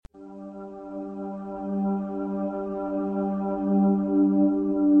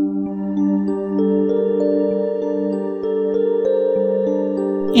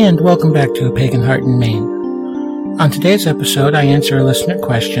and welcome back to A Pagan Heart in Maine. On today's episode, I answer a listener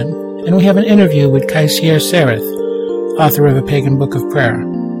question, and we have an interview with Kaisier Sereth, author of A Pagan Book of Prayer.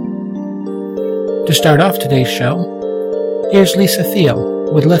 To start off today's show, here's Lisa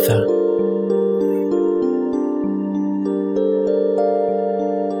Theo with Litha.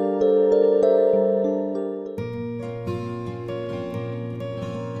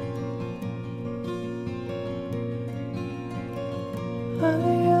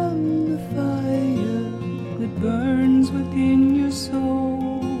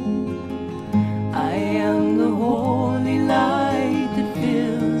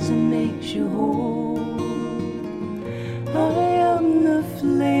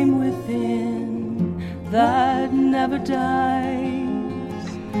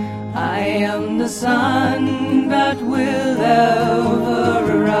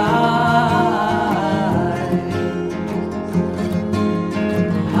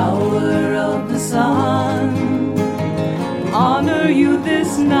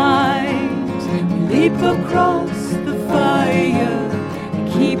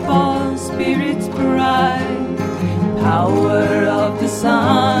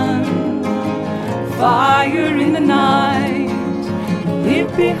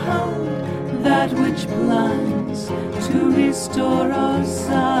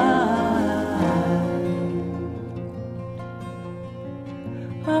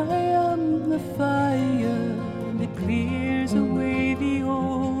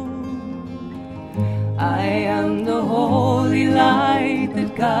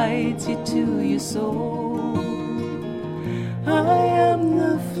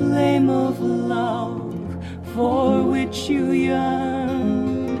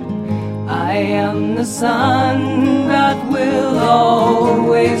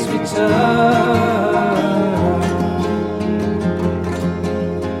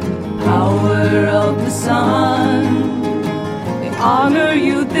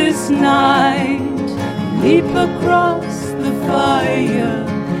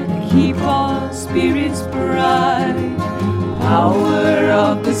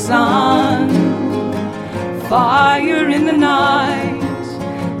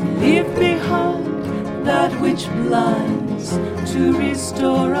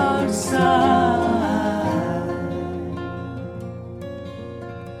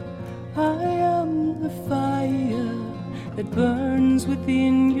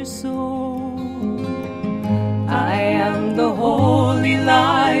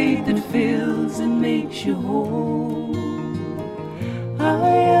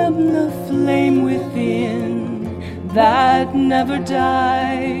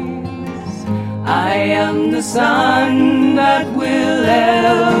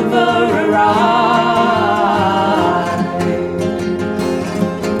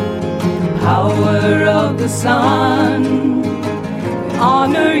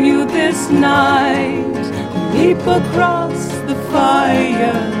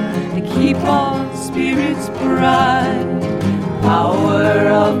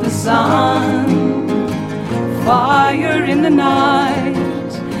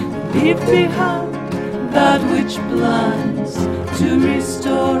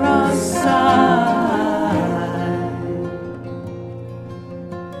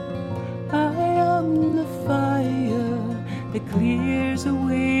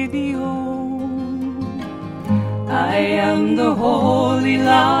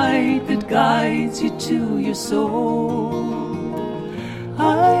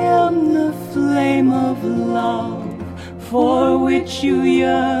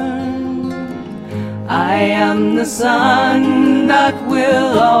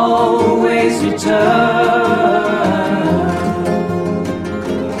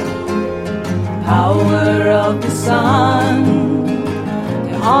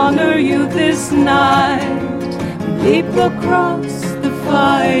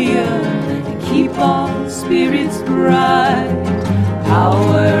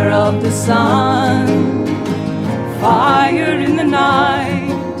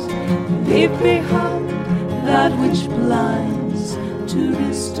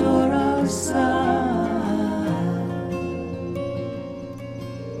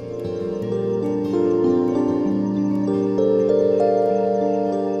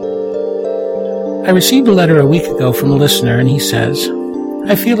 I received a letter a week ago from a listener, and he says,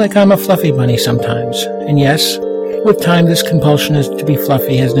 I feel like I'm a fluffy bunny sometimes, and yes, with time this compulsion to be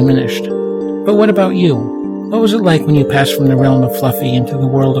fluffy has diminished. But what about you? What was it like when you passed from the realm of fluffy into the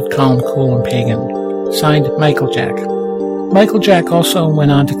world of calm, cool, and pagan? Signed, Michael Jack. Michael Jack also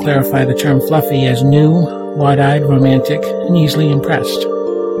went on to clarify the term fluffy as new, wide-eyed, romantic, and easily impressed.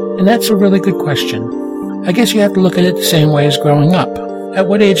 And that's a really good question. I guess you have to look at it the same way as growing up. At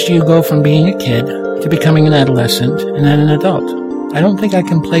what age do you go from being a kid to becoming an adolescent and then an adult? I don't think I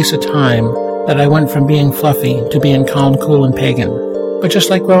can place a time that I went from being fluffy to being calm, cool, and pagan. But just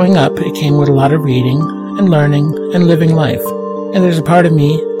like growing up, it came with a lot of reading and learning and living life. And there's a part of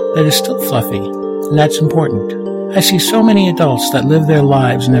me that is still fluffy, and that's important. I see so many adults that live their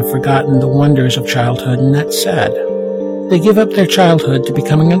lives and have forgotten the wonders of childhood, and that's sad. They give up their childhood to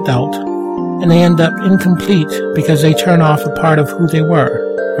becoming an adult, and they end up incomplete because they turn off a part of who they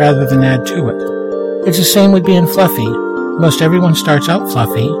were, rather than add to it. It's the same with being fluffy. Most everyone starts out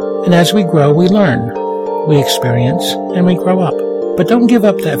fluffy, and as we grow, we learn, we experience, and we grow up. But don't give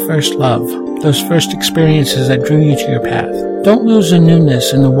up that first love, those first experiences that drew you to your path. Don't lose the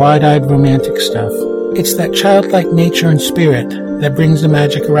newness and the wide-eyed romantic stuff. It's that childlike nature and spirit that brings the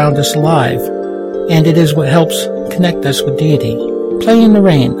magic around us alive, and it is what helps connect us with deity. Play in the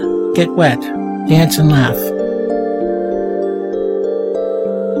rain, get wet, dance and laugh.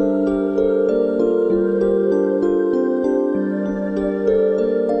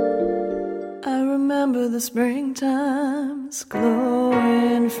 I remember the springtime's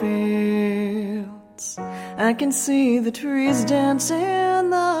glowing fields. I can see the trees dance in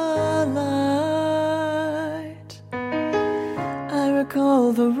the light. I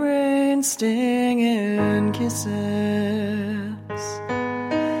recall the rain stinging kisses.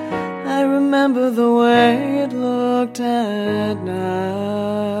 I remember the way it looked at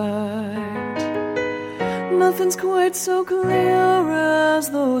night. Nothing's quite so clear as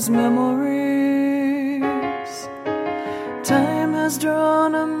those memories. Time has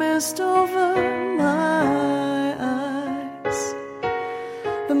drawn a mist over my eyes.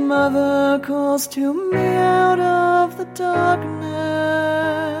 The mother calls to me out of the darkness.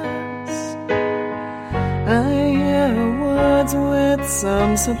 I hear words with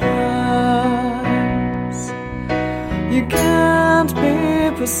some surprise. You can't be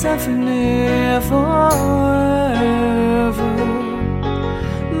Persephone forever.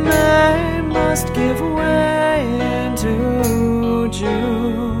 May must give way into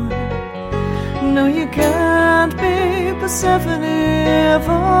June. No, you can't be Persephone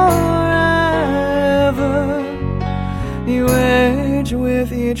forever. You age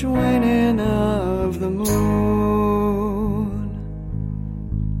with each waning of the moon.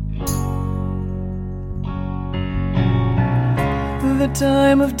 The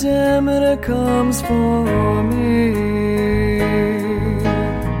time of Demeter comes for me.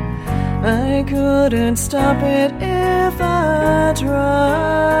 I couldn't stop it if I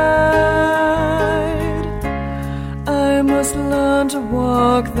tried. I must learn to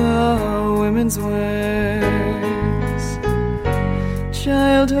walk the women's ways.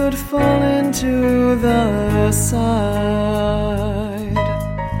 Childhood fall into the side.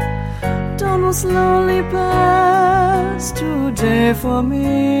 Dawn will slowly pass today for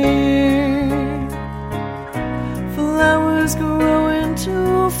me. Flowers grow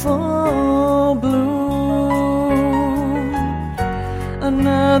into full bloom.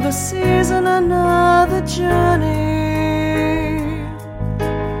 Another season, another journey.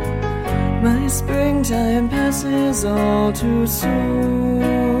 My springtime passes all too soon.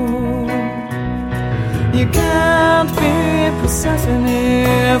 You can't be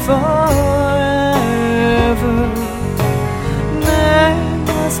Persephone forever. May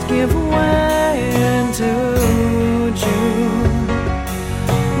must give way into June.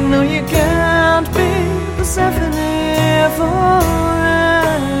 No, you can't be Persephone forever.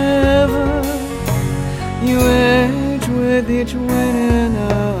 You age with each waning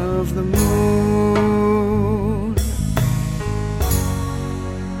of the moon.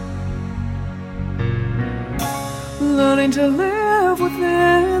 Learning to live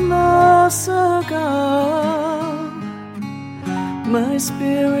within the circle. My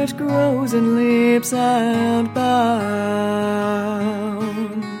spirit grows in leaps and bounds.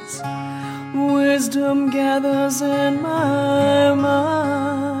 Wisdom gathers in my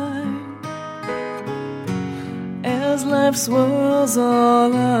mind as life swirls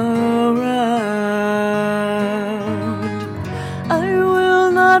all around. I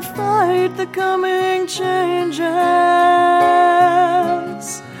will not fight the coming changes.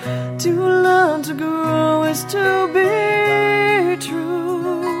 To learn to grow is to be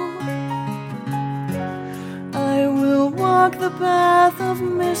true. I will walk the path of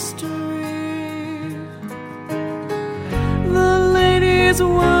mystery. The lady's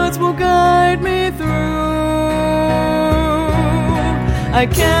words will guide me through. I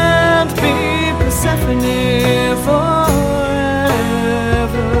can't be Persephone forever.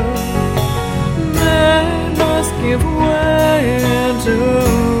 Man must give way to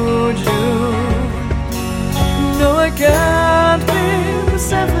can't be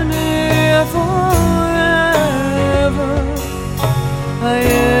Persephone forever. I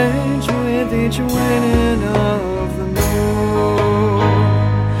age with each waning of the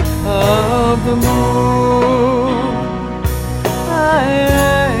moon. I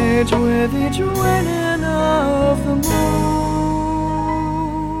age with each waning of the moon.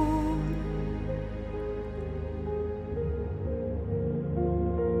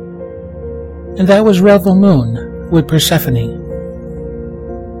 And that was Revel Moon with Persephone.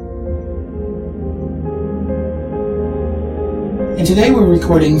 And today we're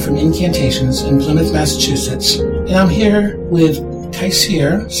recording from Incantations in Plymouth, Massachusetts. And I'm here with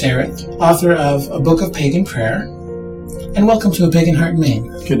Kaisir Sareth, author of A Book of Pagan Prayer. And welcome to A Pagan Heart, Maine.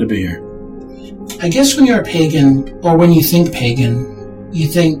 Good to be here. I guess when you're a pagan, or when you think pagan, you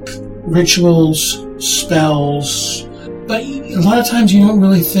think rituals, spells, but a lot of times you don't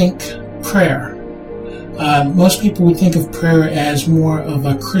really think prayer. Most people would think of prayer as more of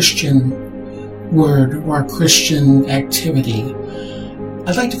a Christian word or a Christian activity.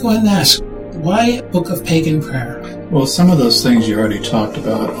 I'd like to go ahead and ask, why a book of pagan prayer? Well, some of those things you already talked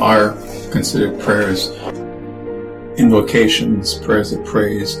about are considered prayers, invocations, prayers of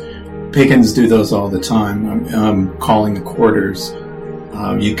praise. Pagans do those all the time. Calling the quarters.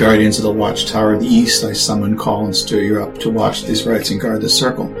 Ye guardians of the watchtower of the east, I summon, call, and stir you up to watch these rites and guard the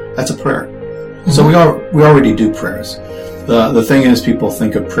circle. That's a prayer. Mm-hmm. So we already do prayers. The thing is, people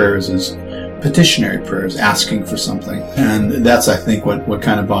think of prayers as petitionary prayers, asking for something. And that's, I think, what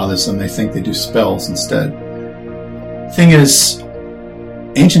kind of bothers them. They think they do spells instead. Thing is,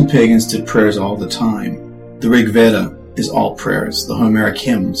 ancient pagans did prayers all the time. The Rig Veda is all prayers. The Homeric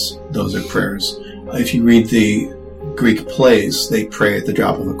hymns, those are prayers. If you read the Greek plays, they pray at the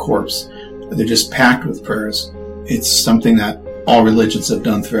drop of a corpse. They're just packed with prayers. It's something that all religions have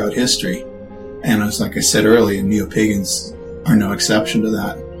done throughout history. And as like I said earlier, neo-pagans are no exception to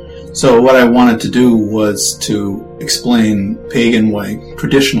that. So what I wanted to do was to explain pagan way,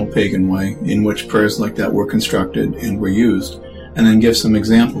 traditional pagan way, in which prayers like that were constructed and were used, and then give some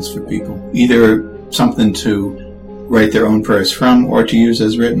examples for people. Either something to write their own prayers from, or to use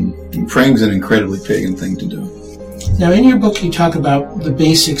as written. And praying is an incredibly pagan thing to do. Now, in your book, you talk about the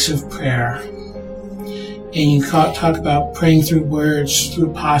basics of prayer. And you talk about praying through words,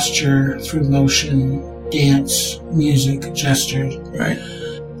 through posture, through motion, dance, music, gestures. Right.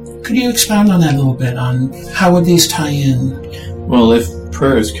 Could you expound on that a little bit, on how would these tie in? Well, if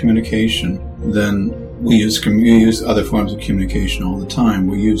prayer is communication, then we use other forms of communication all the time.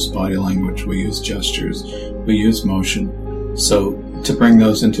 We use body language, we use gestures, we use motion. So to bring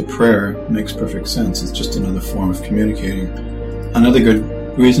those into prayer makes perfect sense. It's just another form of communicating. Another good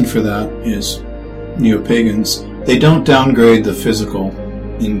reason for that is neo-pagans, they don't downgrade the physical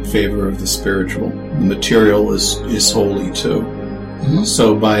in favor of the spiritual. The material is holy too. Mm-hmm.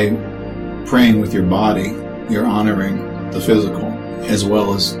 So by praying with your body, you're honoring the physical as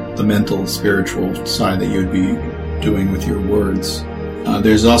well as the mental, spiritual side that you'd be doing with your words.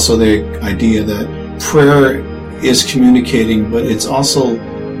 There's also the idea that prayer is communicating, but it's also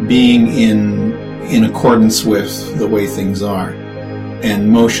being in accordance with the way things are. And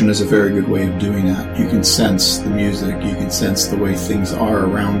motion is a very good way of doing that. You can sense the music, you can sense the way things are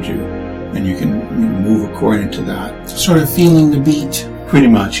around you, and you can move according to that. Sort of feeling the beat. Pretty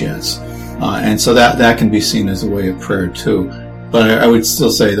much, yes. And so that can be seen as a way of prayer too. But I would still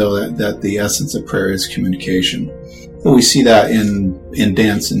say, though, that the essence of prayer is communication. But we see that in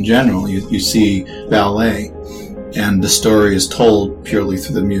dance in general. You see ballet, and the story is told purely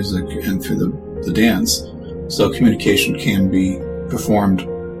through the music and through the dance. So communication can be performed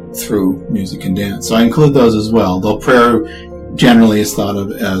through music and dance. So I include those as well, though prayer generally is thought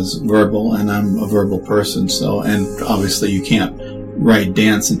of as verbal, and I'm a verbal person, and obviously you can't write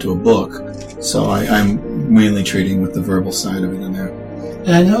dance into a book, so I'm mainly treating with the verbal side of it in there.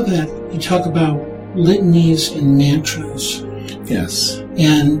 And I know that you talk about litanies and mantras. Yes.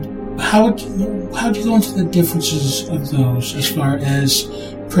 And how do you go into the differences of those as far as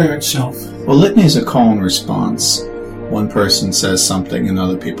prayer itself? Well, litany is a call and response. One person says something and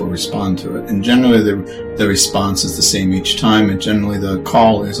other people respond to it. And generally the response is the same each time, and generally the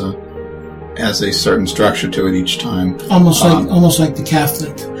call has a certain structure to it each time. Almost like the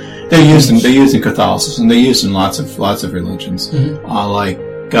Catholic. They're used in Catholicism. They're used in lots of religions. Mm-hmm. Like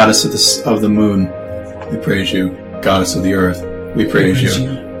Goddess of the Moon, we praise you. Goddess of the Earth, we praise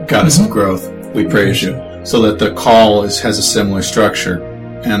you. Goddess of Growth, we praise you. So that the call has a similar structure,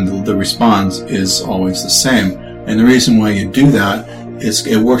 and the response is always the same. And the reason why you do that is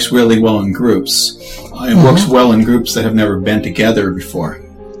it works really well in groups. It works well in groups that have never been together before.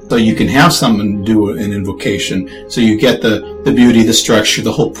 So you can have someone do an invocation, so you get the beauty, the structure, the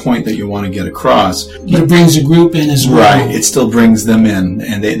whole point that you want to get across. But it brings a group in as well. Right, it still brings them in,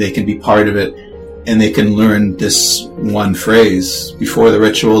 and they can be part of it, and they can learn this one phrase before the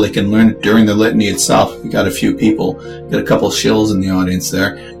ritual. They can learn it during the litany itself. We got a few people, got a couple shills in the audience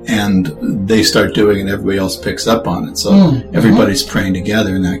there, and they start doing it, and everybody else picks up on it. So everybody's praying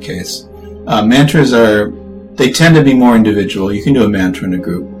together in that case. Mantras they tend to be more individual. You can do a mantra in a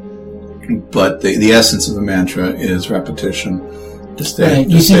group, but the essence of a mantra is repetition. Right.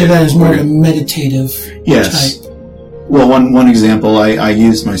 You think of that as more of a meditative type. Well, one example I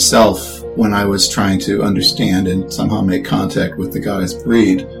used myself when I was trying to understand and somehow make contact with the goddess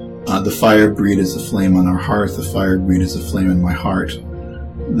Breed. The fire Breed is a flame on our hearth. The fire Breed is a flame in my heart.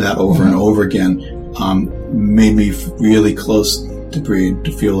 That over and over again made me really close to Breed,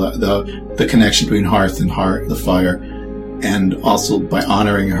 to feel the connection between hearth and heart, the fire, and also by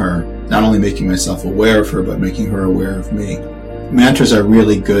honoring her, not only making myself aware of her, but making her aware of me. Mantras are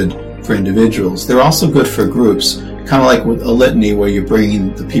really good for individuals. They're also good for groups, kind of like with a litany where you're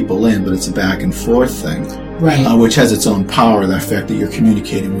bringing the people in, but it's a back and forth thing, right? Which has its own power. The fact that you're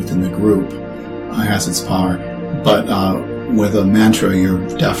communicating within the group has its power. But with a mantra, you're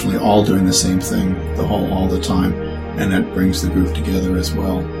definitely all doing the same thing all the time, and that brings the group together as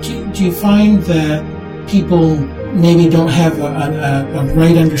well. Do you find that people maybe don't have a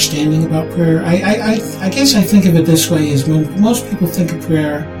right understanding about prayer? I guess I think of it this way: is when most people think of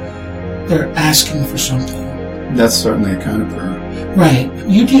prayer, they're asking for something. That's certainly a kind of prayer. Right.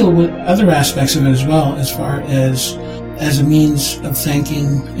 You deal with other aspects of it as well, as far as a means of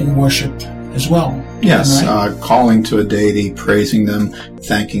thanking and worship as well. Yes, right? Calling to a deity, praising them,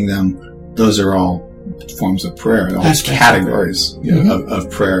 thanking them, those are all forms of prayer, all categories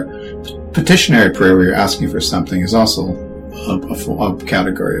of prayer. Petitionary prayer, where you're asking for something, is also a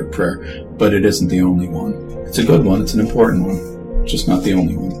category of prayer, but it isn't the only one. It's a good one, it's an important one, just not the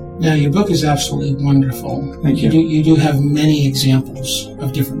only one. Now, your book is absolutely wonderful. Thank you. You do have many examples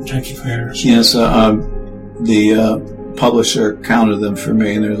of different types of prayers. Yes, the publisher counted them for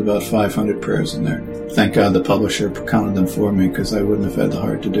me, and there's about 500 prayers in there. Thank God the publisher counted them for me, because I wouldn't have had the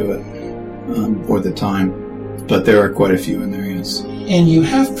heart to do it, or the time. But there are quite a few in there, yes. And you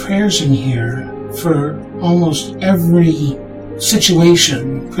have prayers in here for almost every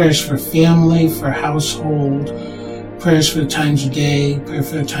situation. Prayers for family, for household, prayers for the times of day, prayer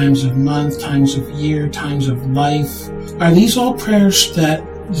for the times of month, times of year, times of life. Are these all prayers that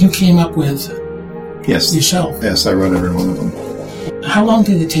you came up with yourself? Yes, I wrote every one of them. How long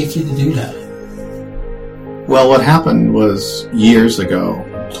did it take you to do that? Well, what happened was years ago,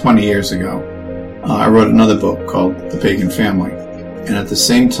 20 years ago, I wrote another book called The Pagan Family. And at the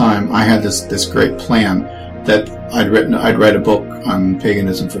same time, I had this great plan that I'd write a book on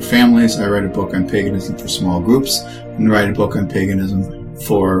paganism for families, I write a book on paganism for small groups, and write a book on paganism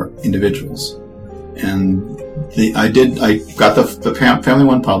for individuals. And I got the family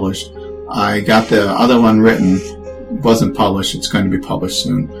one published. I got the other one written, wasn't published, it's going to be published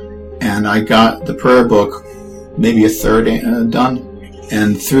soon. And I got the prayer book, maybe a third done.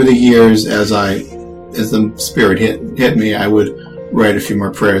 And through the years, as the spirit hit me, I would write a few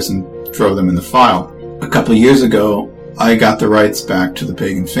more prayers and throw them in the file. A couple of years ago, I got the rights back to The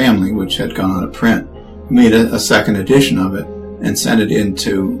Pagan Family, which had gone out of print, made a second edition of it, and sent it in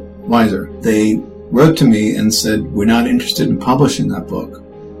to Weiser. They wrote to me and said, "We're not interested in publishing that book,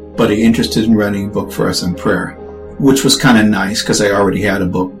 but are you interested in writing a book for us on prayer?" Which was kind of nice, because I already had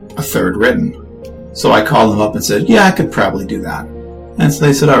a third written. So I called them up and said, "Yeah, I could probably do that." And so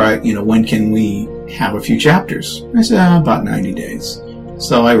they said, "All right, when can we have a few chapters?" I said, "About 90 days."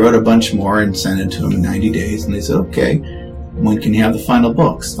 So I wrote a bunch more and sent it to them in 90 days. And they said, "Okay, when can you have the final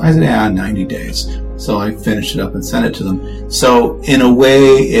books?" I said, 90 days. So I finished it up and sent it to them. So in a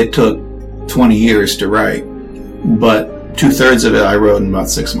way, it took 20 years to write, but 2/3 of it I wrote in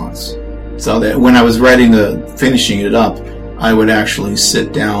about 6 months. So that when I was finishing it up, I would actually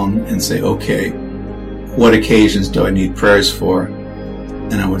sit down and say, okay, what occasions do I need prayers for?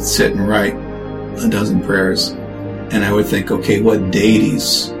 And I would sit and write a dozen prayers. And I would think, okay, what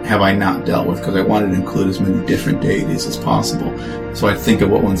deities have I not dealt with? Because I wanted to include as many different deities as possible. So I'd think of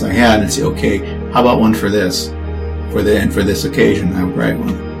what ones I had and say, okay, how about one for this? And for this occasion, I would write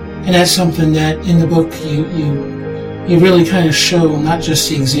one. And that's something that in the book you really kind of show not just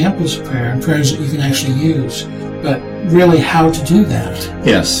the examples of prayer and prayers that you can actually use, but really how to do that.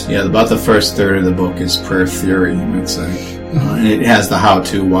 Yes, yeah, about the first third of the book is prayer theory, you might say. And it has the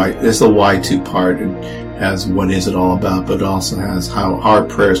how-to, why. There's the why-to part. It has what is it all about, but it also has how our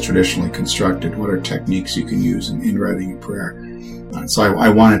prayer is traditionally constructed, what are techniques you can use in writing a prayer. So I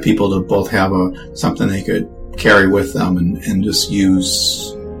wanted people to both have something they could carry with them and just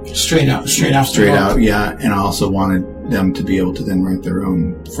use straight out, yeah. And I also wanted them to be able to then write their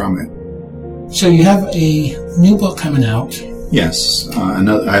own from it. So you have a new book coming out. Yes,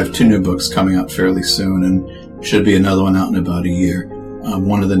 I have 2 new books coming out fairly soon, and should be another one out in about a year.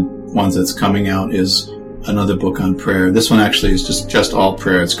 One of the ones that's coming out is another book on prayer. This one actually is just all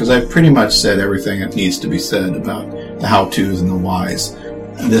prayers, because I've pretty much said everything that needs to be said about the how-tos and the whys.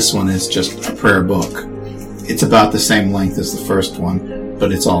 And this one is just a prayer book. It's about the same length as the first one,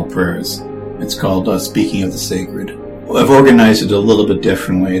 but it's all prayers. It's called Speaking of the Sacred. I've organized it a little bit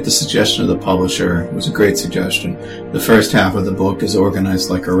differently. At the suggestion of the publisher, it was a great suggestion. The first half of the book is organized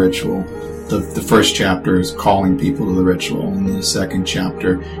like a ritual. The first chapter is calling people to the ritual, and the second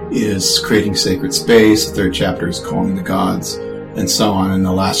chapter is creating sacred space. The third chapter is calling the gods, and so on. And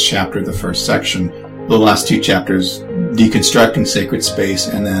the last chapter, the first section, the last 2 chapters, deconstructing sacred space,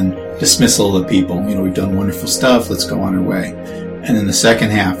 and then dismissal of the people. We've done wonderful stuff, let's go on our way. And then the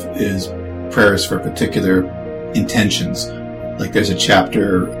second half is prayers for particular intentions. Like there's a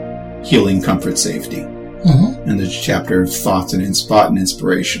chapter, healing, comfort, safety. Mm-hmm. And there's a chapter, thoughts and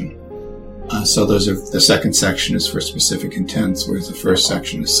inspiration. So those are, the second section is for specific intents, whereas the first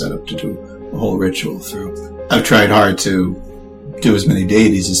section is set up to do a whole ritual through. I've tried hard to do as many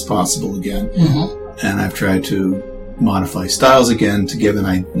deities as possible again. Mm-hmm. And I've tried to modify styles again to give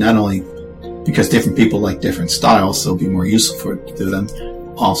not only because different people like different styles, so it'll be more useful to them,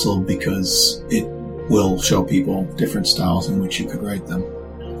 also because it will show people different styles in which you could write them.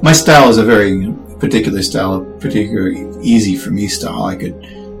 My style is a very particular style, a particular easy for me style. I could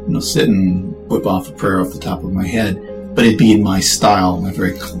sit and whip off a prayer off the top of my head, but it'd be in my style, a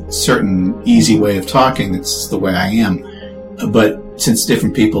very certain, easy way of talking. That's the way I am. But since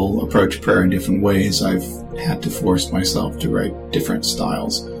different people approach prayer in different ways, I've had to force myself to write different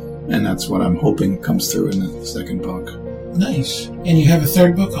styles. And that's what I'm hoping comes through in the second book. Nice. And you have a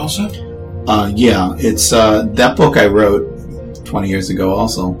third book also? Yeah. It's that book I wrote 20 years ago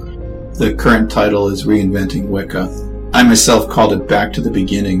also. The current title is Reinventing Wicca. I myself called it Back to the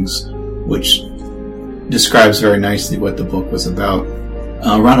Beginnings, which describes very nicely what the book was about.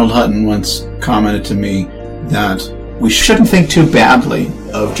 Ronald Hutton once commented to me that we shouldn't think too badly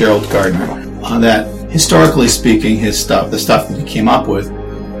of Gerald Gardner, that historically speaking, the stuff that he came up with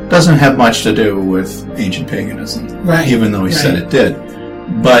doesn't have much to do with ancient paganism, right, even though he said it did.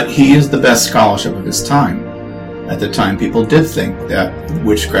 But he is the best scholarship of his time. At the time, people did think that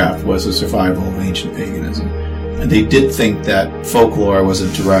witchcraft was a survival of ancient paganism. And they did think that folklore was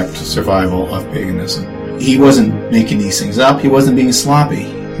a direct survival of paganism. He wasn't making these things up. He wasn't being sloppy.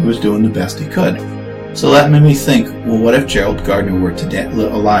 He was doing the best he could. So that made me think, well, what if Gerald Gardner were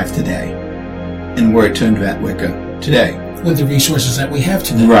alive today and were to invent Wicca today? With the resources that we have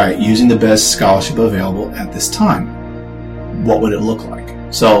today. Right, using the best scholarship available at this time. What would it look like?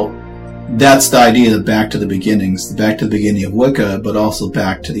 So that's the idea of back to the beginnings, back to the beginning of Wicca, but also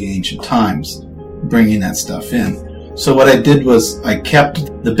back to the ancient times, bringing that stuff in. So what I did was I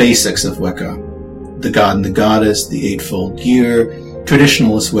kept the basics of Wicca, the god and the goddess, the eightfold year,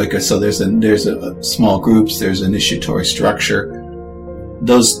 traditionalist Wicca. So there's a small groups, there's initiatory structure,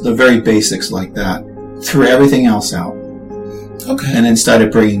 the very basics like that. Threw everything else out. Okay. And then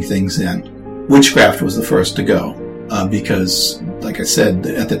started bringing things in. Witchcraft was the first to go because, like I said,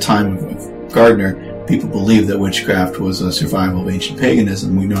 at the time of Gardner, people believed that witchcraft was a survival of ancient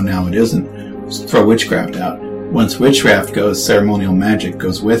paganism. We know now it isn't. So throw witchcraft out. Once witchcraft goes, ceremonial magic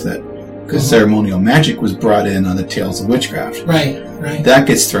goes with it. Because ceremonial magic was brought in on the tales of witchcraft. Right. That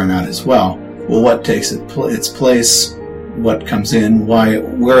gets thrown out as well. Well, what takes its place? What comes in?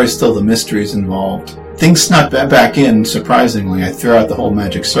 Where are still the mysteries involved? Things snuck back in, surprisingly. I threw out the whole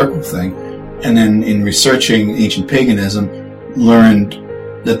magic circle thing. And then in researching ancient paganism, learned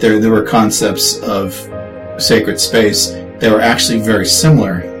that there were concepts of sacred space that were actually very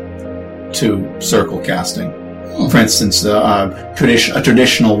similar to circle casting. For instance, a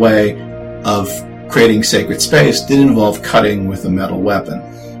traditional way of creating sacred space did involve cutting with a metal weapon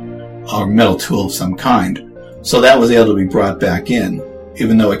or metal tool of some kind. So that was able to be brought back in.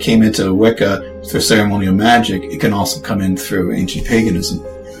 Even though it came into Wicca through ceremonial magic, it can also come in through ancient paganism.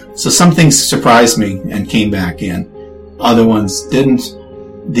 So some things surprised me and came back in. Other ones didn't.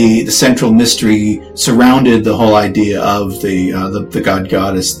 The central mystery surrounded the whole idea of the god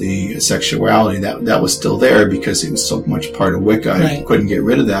goddess, the sexuality. That was still there because it was so much part of Wicca. Right. I couldn't get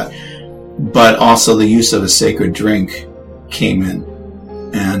rid of that. But also the use of a sacred drink came in,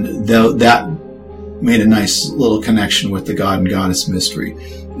 and that made a nice little connection with the god and goddess mystery.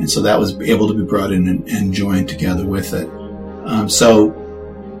 And so that was able to be brought in and joined together with it. So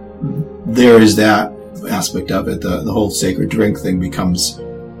there is that aspect of it. The whole sacred drink thing becomes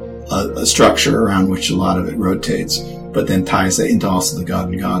a structure around which a lot of it rotates, but then ties it into also the god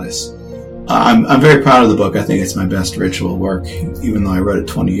and goddess. I'm very proud of the book. I think it's my best ritual work. Even though I wrote it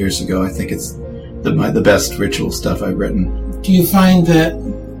 20 years ago, I think it's the best ritual stuff I've written. Do you find that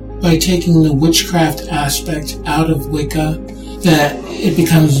by taking the witchcraft aspect out of Wicca, that it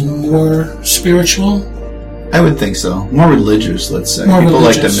becomes more spiritual? I would think so. More religious, let's say. More People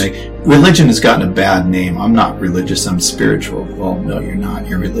religious. like to make... Religion has gotten a bad name. I'm not religious, I'm spiritual. Well, no, you're not.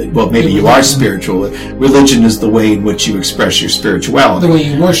 You're religious. Well, maybe you are spiritual. Religion is the way in which you express your spirituality. The way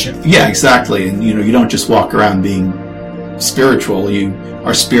you worship. Yeah, exactly. And, you don't just walk around being spiritual. You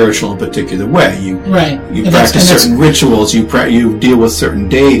are spiritual in a particular way. You practice certain rituals. You deal with certain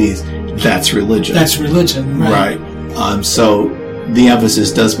deities. That's religion. That's religion, right. So the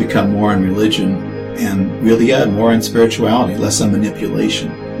emphasis does become more on religion. And really, more on spirituality, less on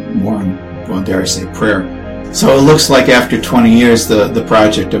manipulation, more on, well, dare I say, prayer. So it looks like after 20 years, the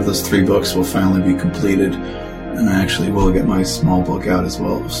project of those 3 books will finally be completed. And I actually will get my small book out as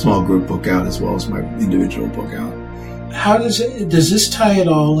well, small group book out, as well as my individual book out. How does this tie it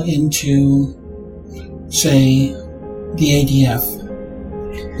all into, say, the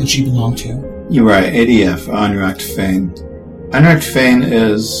ADF, which you belong to? You're right, ADF, Anrakt Fein. Anrakt Fein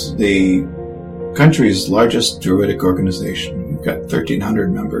is the country's largest Druidic organization. We've got 1,300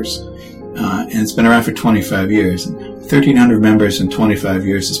 members, and it's been around for 25 years. 1,300 members in 25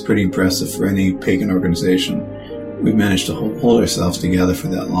 years is pretty impressive for any pagan organization. We've managed to hold ourselves together for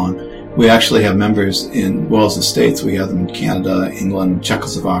that long. We actually have members in, well, as the States, we have them in Canada, England,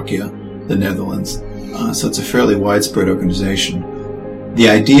 Czechoslovakia, the Netherlands. So it's a fairly widespread organization. The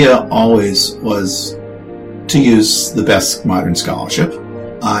idea always was to use the best modern scholarship,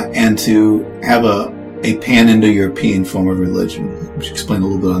 and to have a pan-Indo-European form of religion. We should explain a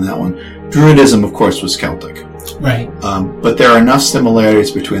little bit on that one. Druidism, of course, was Celtic. Right. But there are enough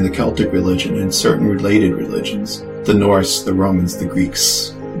similarities between the Celtic religion and certain related religions, the Norse, the Romans, the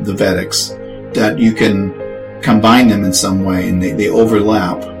Greeks, the Vedics, that you can combine them in some way, and they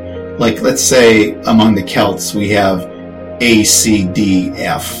overlap. Like, let's say, among the Celts, we have A, C, D,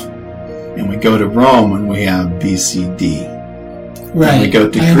 F. And we go to Rome and we have B, C, D. Right. And we go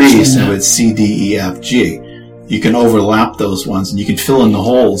to Greece and with C, D, E, F, G. You can overlap those ones, and you can fill in the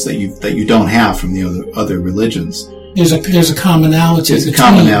holes that you don't have from the other religions. There's a commonality. There's a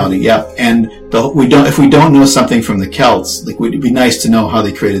commonality, yeah. And if we don't know something from the Celts, like, it'd be nice to know how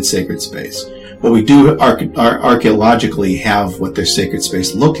they created sacred space. But we do archaeologically have what their sacred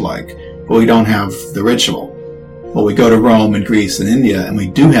space looked like, but we don't have the ritual. But we go to Rome and Greece and India, and we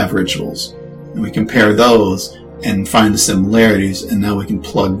do have rituals, and we compare those and find the similarities, and now we can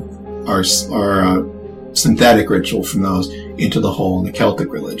plug our synthetic ritual from those into the whole in the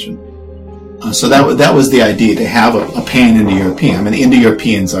Celtic religion. So that was the idea, to have a pan-Indo-European. I mean, the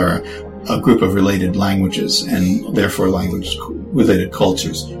Indo-Europeans are a group of related languages, and therefore language-related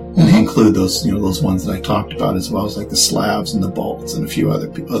cultures. And they include those ones that I talked about, as well as like the Slavs and the Balts and a few other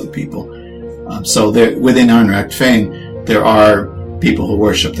people. So within Anrakt Fein, there are people who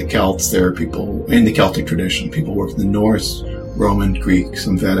worship the Celts. There are people in the Celtic tradition. People work in the Norse, Roman, Greek,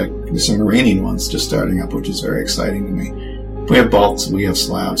 some Vedic, some Iranian ones just starting up, which is very exciting to me. We have Balts, we have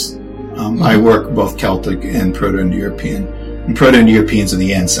Slavs. I work both Celtic and Proto-Indo-European. And Proto-Indo-Europeans are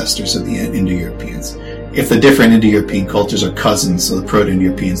the ancestors of the Indo-Europeans. If the different Indo-European cultures are cousins, so the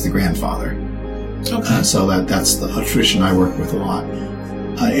Proto-Indo-European's the grandfather. Okay. So that's the tradition I work with a lot.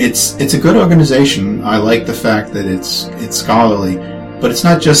 It's a good organization. I like the fact that it's scholarly, but it's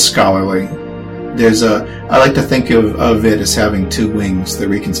not just scholarly. I like to think of it as having 2 wings: the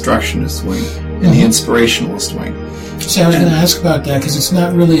Reconstructionist wing and the Inspirationalist wing. So I was going to ask about that, because it's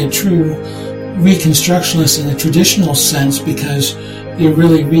not really a true Reconstructionist in the traditional sense, because you're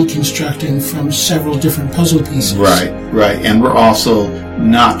really reconstructing from several different puzzle pieces. Right. And we're also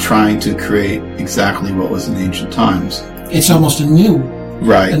not trying to create exactly what was in ancient times. It's almost a new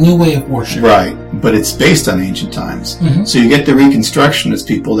way of worship. Right, but it's based on ancient times. Mm-hmm. So you get the Reconstructionist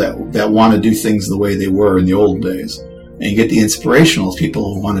people that want to do things the way they were in the old days. And you get the Inspirationalist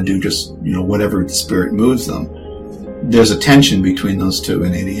people who want to do just, whatever the spirit moves them. There's a tension between those two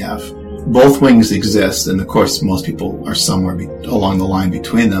in ADF. Both wings exist, and of course most people are somewhere along the line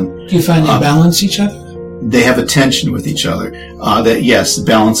between them. Do you find they balance each other? They have a tension with each other.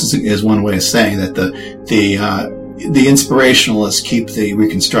 Balance is one way of saying that the Inspirationalists keep the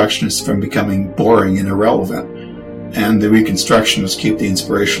Reconstructionists from becoming boring and irrelevant, and the Reconstructionists keep the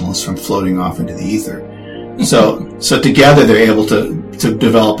Inspirationalists from floating off into the ether. So together they're able to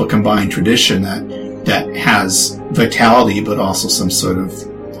develop a combined tradition that that has vitality, but also some sort of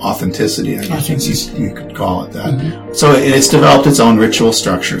authenticity, I guess you could call it that. Mm-hmm. So it's developed its own ritual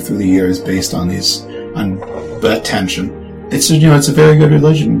structure through the years based on that tension. It's a very good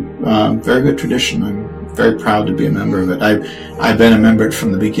religion, very good tradition. I'm very proud to be a member of it. I've been a member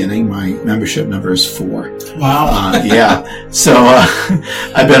from the beginning. My membership number is 4. Wow. Yeah. So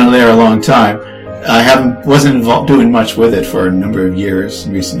I've been there a long time. I wasn't involved doing much with it for a number of years.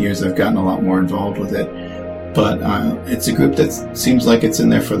 In recent years, I've gotten a lot more involved with it. But it's a group that seems like it's in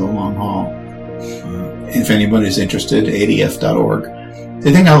there for the long haul. If anybody's interested, adf.org.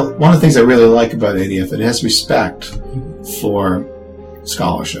 One of the things I really like about ADF, it has respect for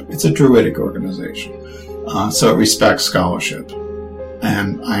scholarship. It's a druidic organization, so it respects scholarship.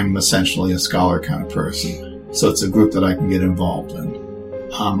 And I'm essentially a scholar kind of person, so it's a group that I can get involved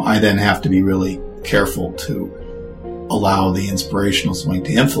in. I then have to be really careful to allow the inspirational swing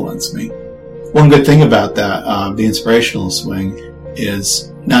to influence me. One good thing about that, the inspirational swing,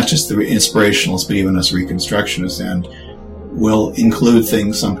 is not just the inspirationalists, but even us reconstructionists, and will include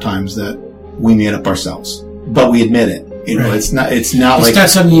things sometimes that we made up ourselves, but we admit it. Right. It's not like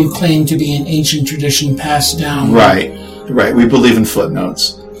something you claim to be an ancient tradition passed down. Right. We believe in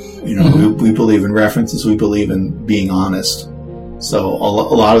footnotes. We believe in references. We believe in being honest. So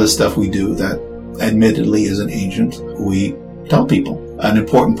a lot of the stuff we do that admittedly isn't ancient, we tell people. An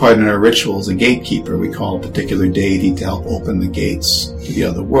important part in our ritual is a gatekeeper. We call a particular deity to help open the gates to the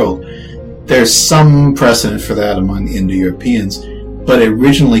other world. There's some precedent for that among Indo-Europeans, but it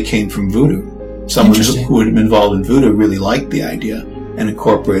originally came from voodoo. Someone who had been involved in voodoo really liked the idea and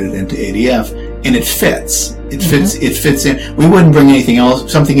incorporated it into ADF, and it fits. It fits in. We wouldn't bring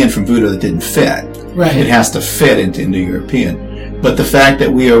something in from voodoo that didn't fit. Right. It has to fit into Indo-European. But the fact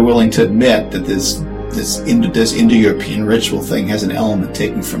that we are willing to admit that this Indo-European ritual thing has an element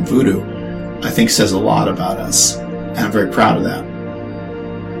taken from voodoo, I think says a lot about us. And I'm very proud of that.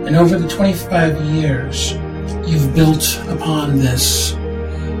 And over the 25 years, you've built upon this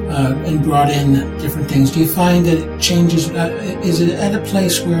and brought in different things. Do you find that it changes? Is it at a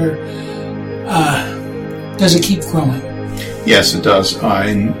place where does it keep growing? Yes, it does.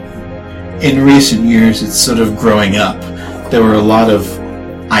 In recent years, it's sort of growing up. There were a lot of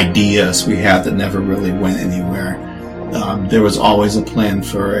ideas we had that never really went anywhere. There was always a plan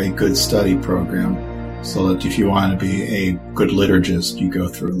for a good study program, so that if you want to be a good liturgist, you go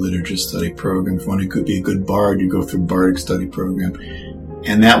through a liturgist study program. If you want to be a good bard, you go through a bardic study program.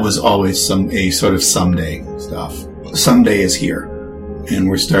 And that was always a sort of someday stuff. Someday is here, and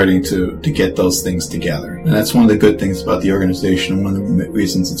we're starting to get those things together. And that's one of the good things about the organization, and one of the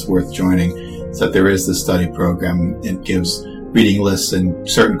reasons it's worth joining, is that there is this study program. It gives reading lists and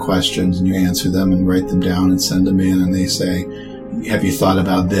certain questions, and you answer them and write them down and send them in, and they say, have you thought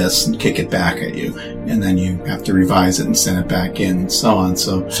about this, and kick it back at you, and then you have to revise it and send it back in, and so on.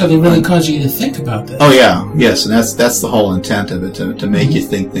 So they really cause you to think about this. Oh yeah, yes, and that's the whole intent of it, to make you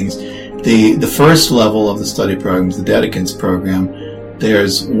think things. The first level of the study program is the Dedicants program.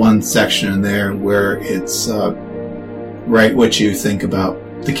 There's one section in there where it's write what you think about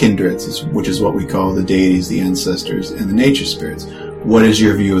the kindreds, which is what we call the deities, the ancestors, and the nature spirits. What is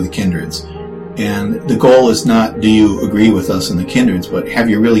your view of the kindreds? And the goal is not, do you agree with us in the kindreds, but have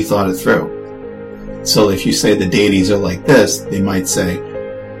you really thought it through? So if you say the deities are like this, they might say,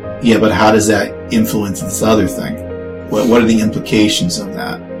 yeah, but how does that influence this other thing? What are the implications of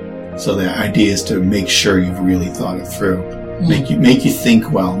that? So the idea is to make sure you've really thought it through. Make you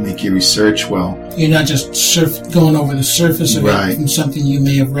think well, make you research well. You're not just going over the surface of it from something you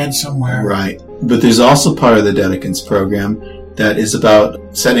may have read somewhere. Right. But there's also part of the Dedicants program that is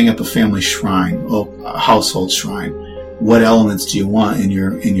about setting up a family shrine, a household shrine. What elements do you want in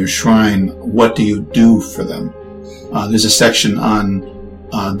your shrine? What do you do for them? There's a section on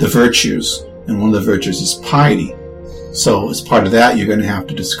the virtues, and one of the virtues is piety. So as part of that, you're going to have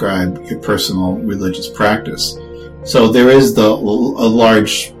to describe your personal religious practice. So there is a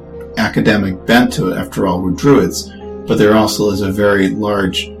large academic bent to it. After all, we're Druids, but there also is a very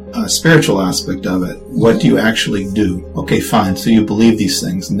large spiritual aspect of it. What do you actually do? Okay, fine. So you believe these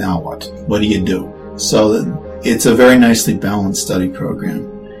things. Now what? What do you do? So it's a very nicely balanced study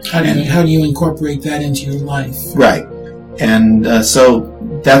program. How do you incorporate that into your life? Right. And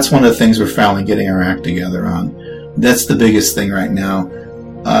so that's one of the things we're finally getting our act together on. That's the biggest thing right now.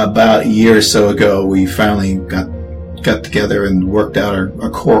 About a year or so ago, we finally got together and worked out our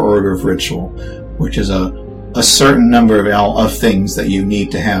core order of ritual, which is a certain number of things that you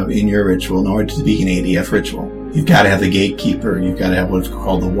need to have in your ritual in order to be an ADF ritual. You've got to have the gatekeeper. You've got to have what's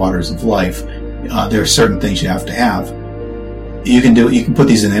called the waters of life. There are certain things you have to have. You can put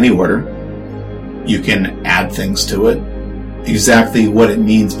these in any order. You can add things to it. Exactly what it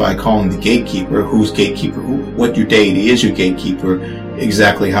means by calling the gatekeeper, who's gatekeeper, what your deity is your gatekeeper,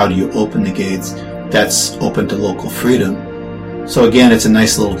 exactly how do you open the gates, that's open to local freedom. So again, it's a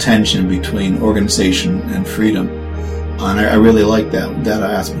nice little tension between organization and freedom. And I really like that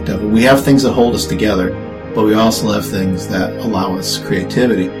aspect of it. We have things that hold us together, but we also have things that allow us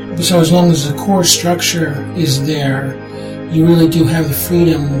creativity. So as long as the core structure is there, you really do have the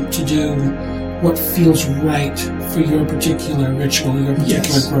freedom to do what feels right for your particular ritual, your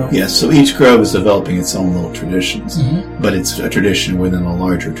particular grove. Yes, so each grove is developing its own little traditions, but it's a tradition within a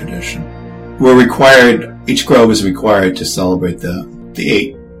larger tradition. Each grove is required to celebrate the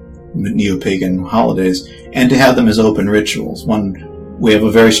 8 neo-pagan holidays and to have them as open rituals. We have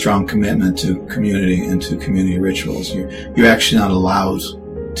a very strong commitment to community and to community rituals. You're actually not allowed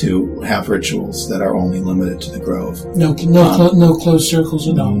to have rituals that are only limited to the grove. No closed circles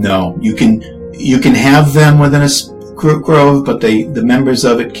at all. No, you can have them within a grove, but the members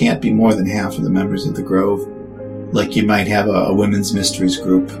of it can't be more than half of the members of the grove. Like you might have a women's mysteries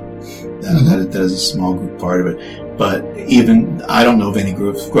group that is a small group part of it. But even I don't know of any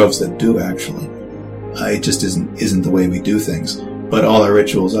groves that do actually. It just isn't the way we do things. But all our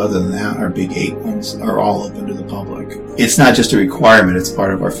rituals, other than that, our big 8 ones, are all open to the public. It's not just a requirement; it's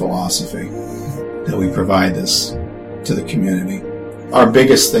part of our philosophy that we provide this to the community. Our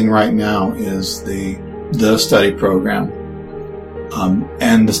biggest thing right now is the study program.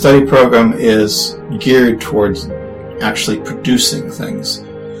 And the study program is geared towards actually producing things.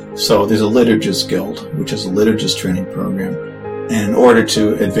 So there's a liturgist guild, which is a liturgist training program. And in order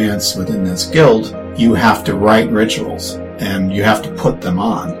to advance within this guild, you have to write rituals and you have to put them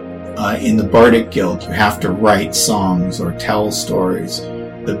on. In the Bardic Guild, you have to write songs or tell stories.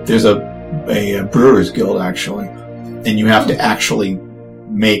 There's a brewer's guild, actually. And you have to actually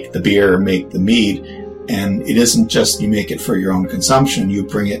make the beer, make the mead. And it isn't just you make it for your own consumption. You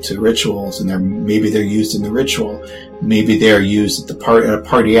bring it to rituals, and maybe they're used in the ritual. Maybe they're used at a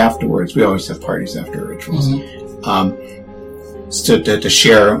party afterwards. We always have parties after rituals. To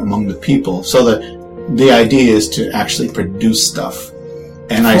share among the people. So the idea is to actually produce stuff.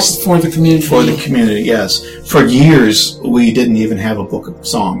 And for the community. For the community, yes. For years, we didn't even have a book of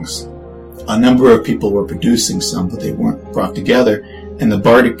songs. A number of people were producing some, but they weren't brought together. And the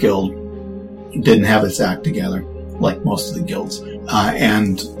Bardic Guild didn't have its act together, like most of the guilds.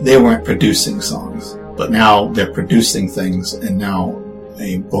 And they weren't producing songs. But now they're producing things, and now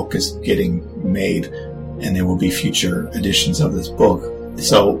a book is getting made, and there will be future editions of this book.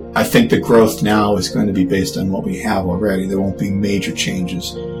 So I think the growth now is going to be based on what we have already. There won't be major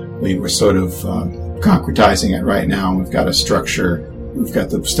changes. We're sort of concretizing it right now. We've got a structure. We've got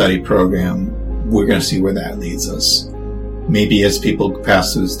the study program. We're going to see where that leads us. Maybe as people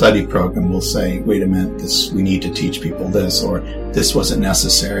pass through the study program, we'll say, wait a minute, we need to teach people this, or this wasn't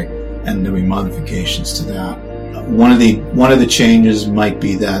necessary, and there'll be modifications to that. One of the changes might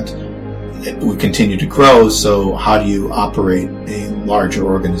be that we continue to grow, so how do you operate a larger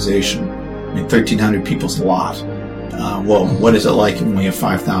organization? I mean, 1,300 people's a lot. What is it like when we have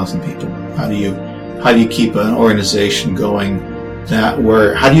 5,000 people? How do you keep an organization going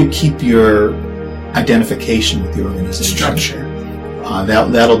how do you keep your identification with the organization? Structure.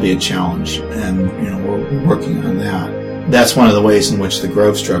 That'll be a challenge, and we're working on that. That's one of the ways in which the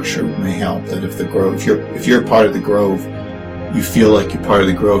grove structure may help. That if you're part of the grove, you feel like you're part of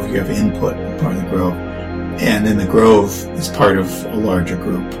the grove, you have input in part of the grove, and then the grove is part of a larger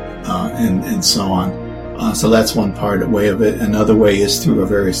group, and so on. So that's one way of it. Another way is through our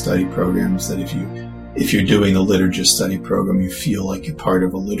various study programs. That if you're doing a liturgist study program, you feel like you're part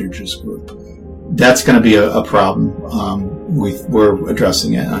of a liturgist group. That's going to be a problem. We're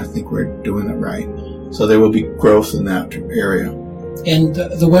addressing it, and I think we're doing it right. So there will be growth in that area. And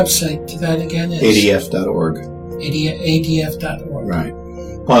the website to that again is adf.org. adf.org. Right.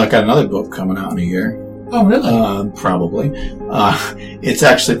 Well, I got another book coming out in a year. Oh, really? Probably. It's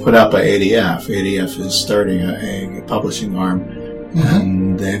actually put out by ADF. ADF is starting a publishing arm,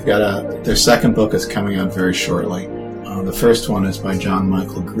 and they've got their second book is coming out very shortly. The first one is by John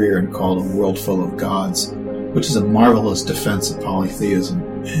Michael Greer and called A World Full of Gods, which is a marvelous defense of polytheism.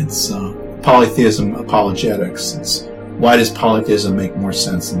 It's polytheism apologetics. It's why does polytheism make more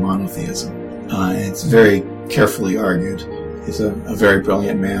sense than monotheism? It's very carefully argued. He's a very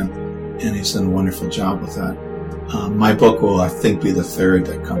brilliant man, and he's done a wonderful job with that. My book will, I think, be the third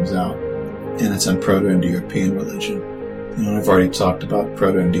that comes out, and it's on Proto-Indo-European religion. I've already talked about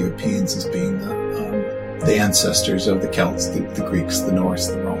Proto-Indo-Europeans as being the ancestors of the Celts, the Greeks, the Norse,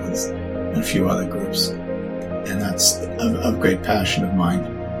 the Romans, and a few other groups. And that's a great passion of mine.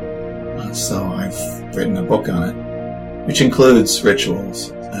 So I've written a book on it, which includes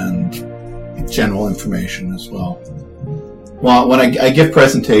rituals and general information as well. Well, when I give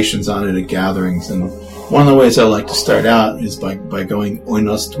presentations on it at gatherings, and one of the ways I like to start out is by going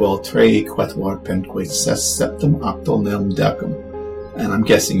Oinos dwell trei quatuor penque ses septem octol neum decum. And I'm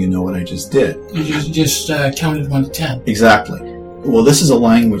guessing you know what I just did. You just counted 1 to 10. Exactly. Well, this is a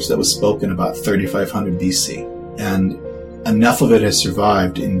language that was spoken about 3500 BC. And enough of it has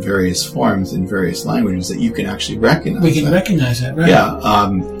survived in various forms, in various languages, that you can actually recognize We can recognize that, right? Yeah.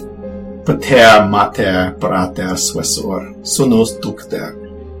 Pater, mater, pater, suessor, sonos ducter.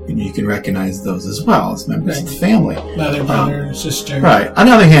 You can recognize those as well as members of the family. Mother, brother, sister. Right. On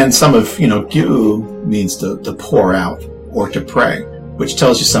the other hand, some of, giu means to pour out or to pray, which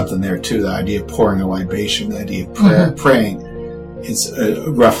tells you something there too. The idea of pouring a libation, the idea of prayer, praying. It's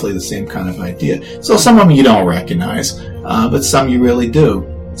roughly the same kind of idea. So some of them you don't recognize, but some you really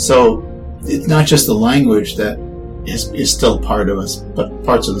do. So it's not just the language that is still part of us, but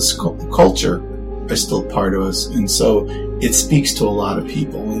parts of the culture are still part of us. And so it speaks to a lot of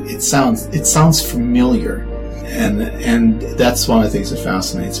people. It sounds familiar. And that's one of the things that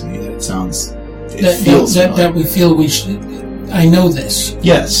fascinates me, that it feels that we feel I know this.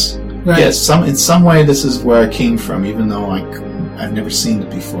 Yes. Right. Yes, in some way this is where I came from, even though I've never seen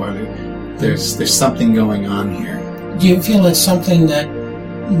it before. There's something going on here. Do you feel it's something that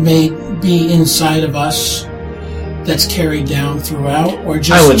may be inside of us that's carried down throughout, or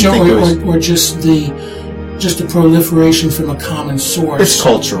just a proliferation from a common source? It's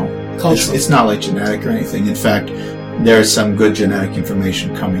cultural. It's not like genetic or anything. In fact, there's some good genetic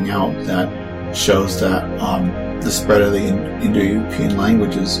information coming out that shows that the spread of the Indo-European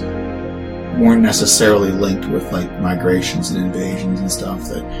languages weren't necessarily linked with like migrations and invasions and stuff,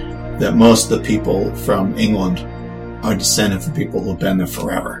 that most of the people from England are descended from people who've been there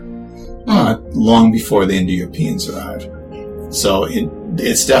forever, long before the Indo-Europeans arrived. So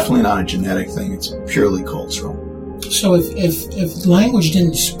it's definitely not a genetic thing, it's purely cultural. So if language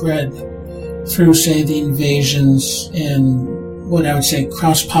didn't spread through, say, the invasions and what I would say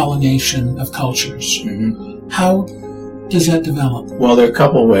cross-pollination of cultures, how does that develop? Well, there are a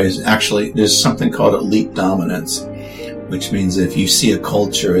couple of ways. Actually, there's something called elite dominance, which means if you see a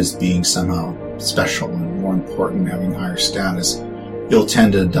culture as being somehow special and more important, having higher status, you'll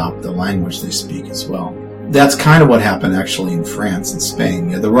tend to adopt the language they speak as well. That's kind of what happened actually in France and Spain.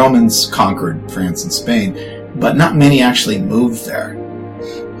 The Romans conquered France and Spain, but not many actually moved there.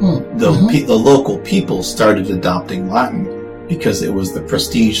 The local people started adopting Latin because it was the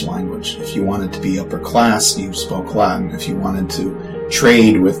prestige language. If you wanted to be upper class, you spoke Latin. If you wanted to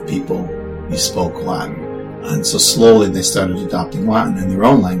trade with people, you spoke Latin. And so slowly they started adopting Latin, and their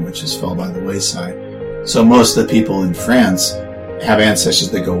own languages fell by the wayside. So most of the people in France have ancestors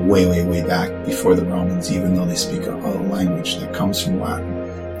that go way, way, way back before the Romans, even though they speak a language that comes from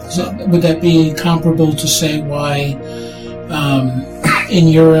Latin. So would that be comparable to say why in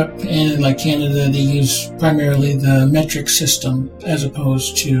Europe and like Canada they use primarily the metric system as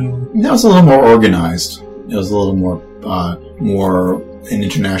opposed to... That was a little more organized. It was a little more an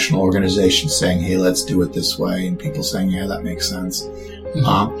international organization saying, hey, let's do it this way, and people saying, yeah, that makes sense.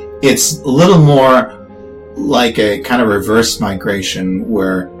 It's a little more like a kind of reverse migration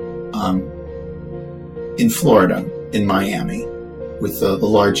where in Florida, in Miami, with the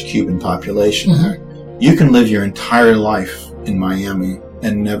large Cuban population there, you can live your entire life in Miami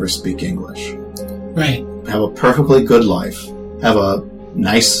and never speak English. Right. Have a perfectly good life, have a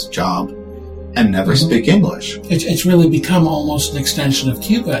nice job, and never speak English. It's really become almost an extension of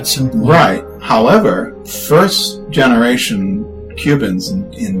Cuba at some point. Right. However, first generation Cubans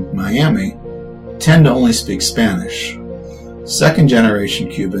in Miami tend to only speak Spanish. Second generation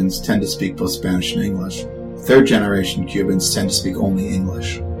Cubans tend to speak both Spanish and English. Third generation Cubans tend to speak only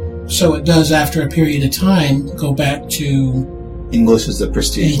English. So it does, after a period of time, go back to... English is the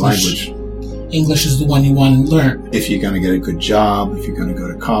prestige language. English is the one you want to learn. If you're going to get a good job, if you're going to go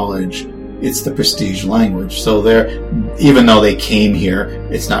to college, it's the prestige language. So even though they came here,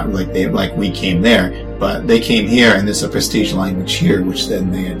 it's not like we came there, but they came here and there's a prestige language here, which then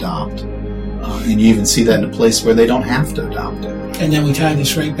they adopt. And you even see that in a place where they don't have to adopt it. And then we tie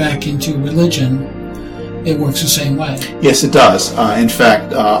this right back into religion. It works the same way. Yes, it does. In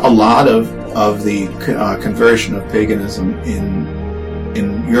fact, a lot of the conversion of paganism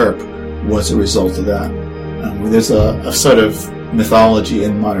in Europe was a result of that. There's a sort of mythology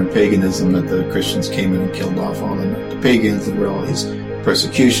in modern paganism that the Christians came in and killed off all the pagans, and there were all these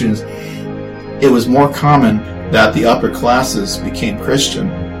persecutions. It was more common that the upper classes became Christian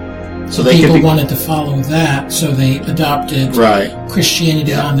So they people wanted to follow that, so they adopted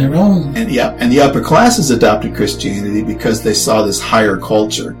Christianity on their own. And the upper classes adopted Christianity because they saw this higher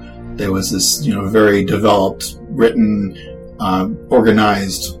culture. There was this, very developed, written,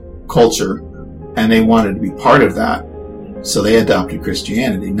 organized culture, and they wanted to be part of that. So they adopted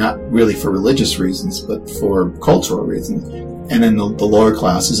Christianity, not really for religious reasons, but for cultural reasons. And then the lower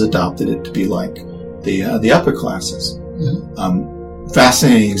classes adopted it to be like the upper classes. Mm-hmm.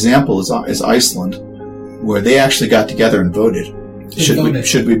 Fascinating example is Iceland, where they actually got together and voted.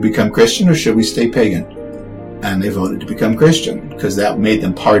 Should we become Christian or should we stay pagan? And they voted to become Christian because that made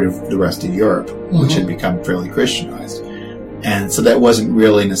them part of the rest of Europe, which had become fairly Christianized. And so that wasn't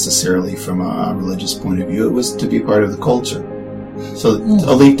really necessarily from a religious point of view. It was to be part of the culture. So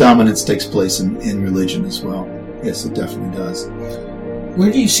elite dominance takes place in religion as well. Yes, it definitely does.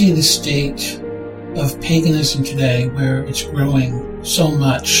 Where do you see the state of paganism today, where it's growing so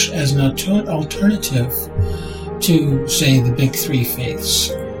much as an alternative to, say, the big three faiths?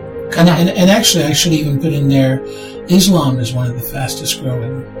 And actually, I should even put in there, Islam is one of the fastest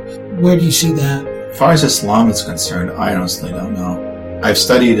growing. Where do you see that? As far as Islam is concerned, I honestly don't know. I've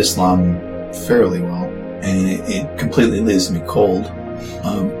studied Islam fairly well, and it completely leaves me cold.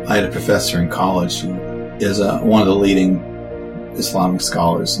 I had a professor in college who is one of the leading Islamic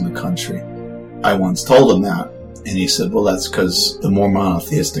scholars in the country. I once told him that, and he said, well, that's because the more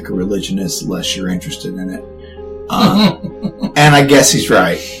monotheistic a religion is, the less you're interested in it. And I guess he's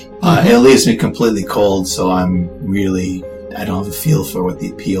right. It leaves me completely cold, so I don't have a feel for what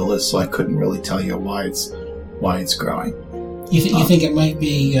the appeal is, so I couldn't really tell you why it's growing. You think it might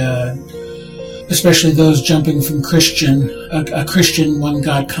be, especially those jumping from a Christian one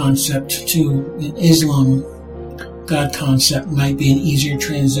God concept to an Islam God concept might be an easier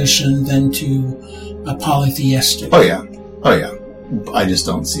transition than to a polytheistic? Oh yeah. I just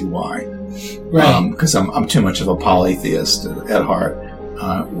don't see why. Right. Because I'm too much of a polytheist at heart.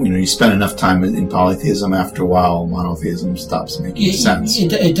 You spend enough time in polytheism, after a while, monotheism stops making sense.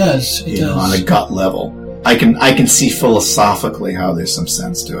 It does. It does. On a gut level. I can see philosophically how there's some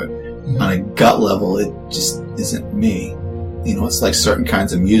sense to it. Mm-hmm. On a gut level, it just isn't me. It's like certain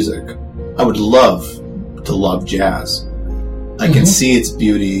kinds of music. I would love to love jazz. I can see its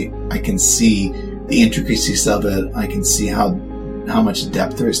beauty. I can see the intricacies of it. I can see how much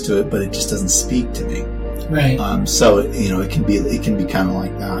depth there is to it, but it just doesn't speak to me. Right. So it can be kind of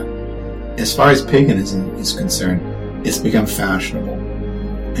like that. As far as paganism is concerned, it's become fashionable,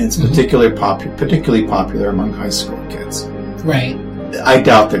 and it's particularly popular among high school kids. Right. I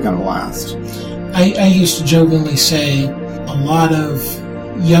doubt they're going to last. I used to jokingly say a lot of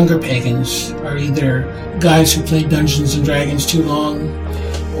younger pagans are either guys who played Dungeons and Dragons too long,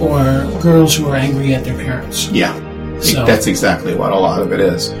 or girls who are angry at their parents. Yeah, so that's exactly what a lot of it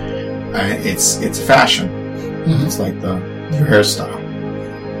is. It's fashion. Mm-hmm. It's like your hairstyle.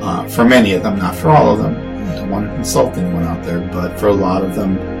 For many of them, not for all of them. I don't want to insult anyone out there, but for a lot of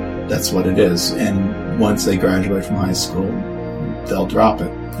them, that's what it is. And once they graduate from high school, they'll drop it.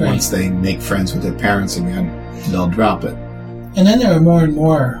 Right. Once they make friends with their parents again, they'll drop it. And then there are more and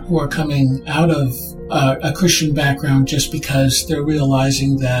more who are coming out of a Christian background just because they're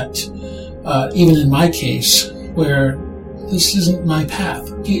realizing that, even in my case, where this isn't my path.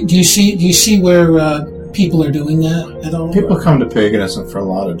 Do you see where people are doing that at all? People come to paganism for a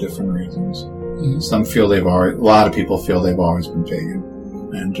lot of different reasons. Mm-hmm. A lot of people feel they've always been pagan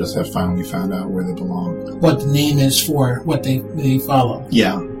and just have finally found out where they belong. What the name is for what they follow.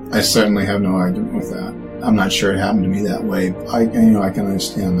 Yeah, I certainly have no argument with that. I'm not sure it happened to me that way. I can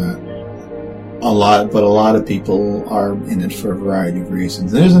understand that. A lot of people are in it for a variety of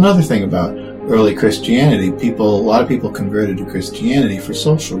reasons. There's another thing about early Christianity. A lot of people converted to Christianity for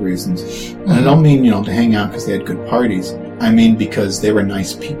social reasons. And I don't mean, to hang out because they had good parties. I mean because they were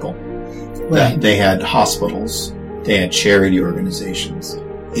nice people. Right. They had hospitals. They had charity organizations.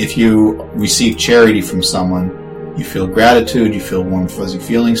 If you receive charity from someone, you feel gratitude, you feel warm, fuzzy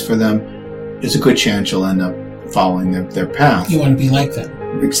feelings for them, there's a good chance you'll end up following their path. You want to be like them.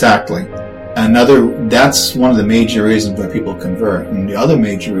 Exactly. That's one of the major reasons why people convert. And the other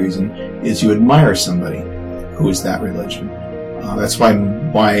major reason is you admire somebody who is that religion. That's why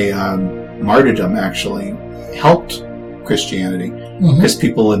martyrdom actually helped Christianity, because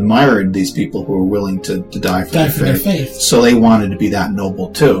people admired these people who were willing to die for their faith. So they wanted to be that noble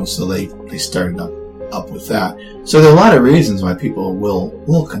too. So they started up with that. So there are a lot of reasons why people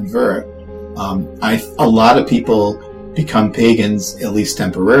will convert. A lot of people become pagans, at least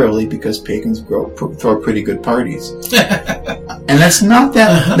temporarily, because pagans throw pretty good parties, and that's not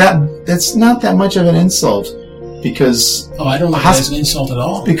that much of an insult. because I don't look at it as an insult at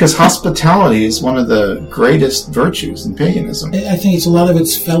all. Because hospitality is one of the greatest virtues in paganism. I think it's a lot of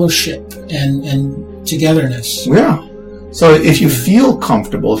its fellowship and togetherness. Yeah. So if you feel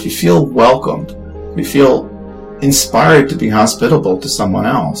comfortable, if you feel welcomed, if you feel inspired to be hospitable to someone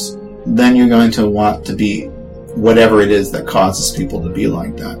else, then you're going to want to be whatever it is that causes people to be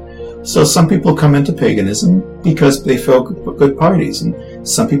like that. So some people come into paganism because they feel good parties, and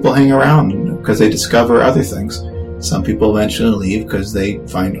some people hang around because they discover other things. Some people eventually leave because they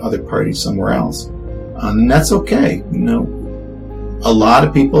find other parties somewhere else. And that's okay. A lot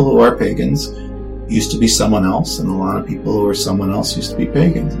of people who are pagans used to be someone else, and a lot of people who are someone else used to be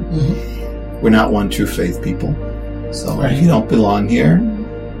pagans. Mm-hmm. We're not one true faith people. So if you don't belong here,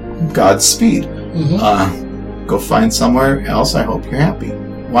 Godspeed. Mm-hmm. Go find somewhere else. I hope you're happy.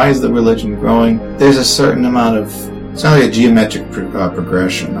 Why is the religion growing? There's a certain amount of, it's not like a geometric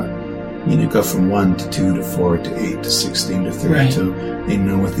progression. You go from 1 to 2 to 4 to 8 to 16 to 32.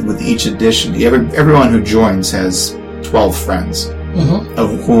 Right. With each edition, everyone who joins has 12 friends, mm-hmm.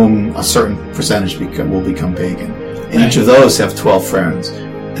 of whom a certain percentage will become pagan. And each of those have 12 friends,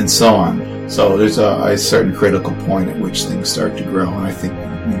 and so on. So there's a certain critical point at which things start to grow, and I think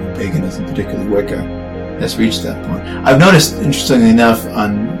paganism, particularly Wicca, has reached that point. I've noticed, interestingly enough,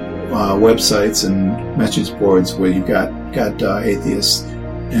 on websites and message boards where you've got atheists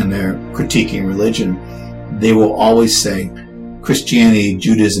and they're critiquing religion, they will always say Christianity,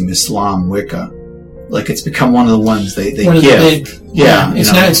 Judaism, Islam, Wicca. Like it's become one of the ones they give.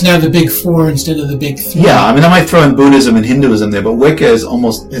 It's now the big four instead of the big three. Yeah, I mean I might throw in Buddhism and Hinduism there, but Wicca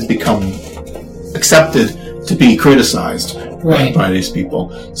has become accepted to be criticized by these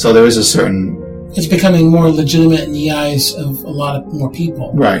people. So there is a certain... It's becoming more legitimate in the eyes of a lot of more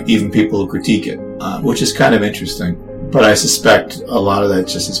people. Right, even people who critique it, which is kind of interesting. But I suspect a lot of that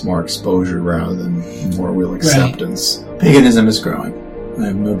just is more exposure rather than more real acceptance. Right. Paganism is growing. I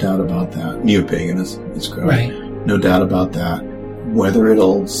have no doubt about that. Neo-paganism is growing. Right. No doubt about that. Whether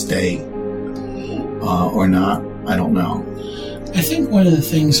it'll stay or not, I don't know. I think one of the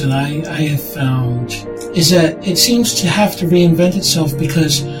things that I have found is that it seems to have to reinvent itself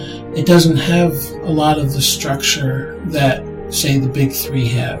because it doesn't have a lot of the structure that, say, the big three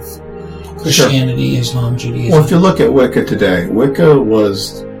have. Christianity, sure. Islam, Judaism. Well, if you look at Wicca today, Wicca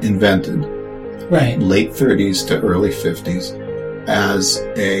was invented late 30s to early 50s as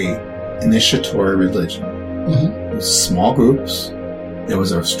a initiatory religion. Mm-hmm. It was small groups. There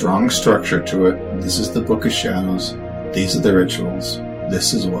was a strong structure to it. This is the Book of Shadows. These are the rituals.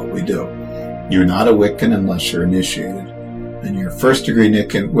 This is what we do. You're not a Wiccan unless you're initiated. And you're first degree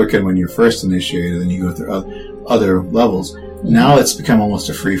Wiccan when you're first initiated, and you go through other levels. Mm-hmm. Now it's become almost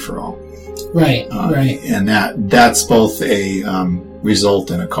a free-for-all. Right. And that's both a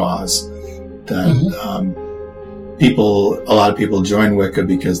result and a cause. That a lot of people join Wicca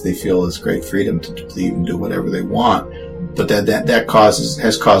because they feel this great freedom to believe and do whatever they want. But that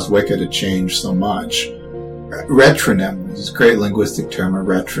has caused Wicca to change so much. Retronym is this great linguistic term, a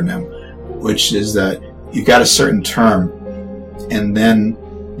retronym, which is that you've got a certain term, and then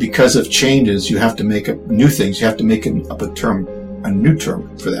because of changes, you have to make up new things. You have to make up a new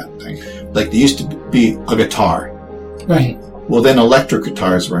term for that thing. Like there used to be a guitar. Right. Well, then electric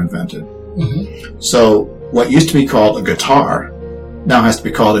guitars were invented. Mm-hmm. So what used to be called a guitar now has to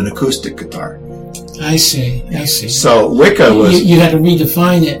be called an acoustic guitar. I see. So Wicca was... You had to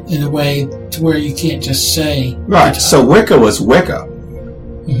redefine it in a way to where you can't just say... Right, guitar. So Wicca was Wicca.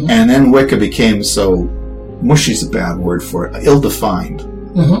 Mm-hmm. And then Wicca became so... Mushy's a bad word for it. Ill-defined.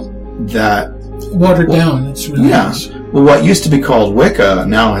 Mm-hmm. That... Watered down. It's really nice. Well, what used to be called Wicca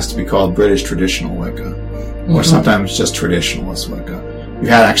now has to be called British Traditional Wicca. Mm-hmm. Or sometimes just Traditionalist Wicca. You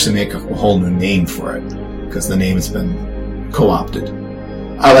had to actually make a whole new name for it, because the name has been co-opted.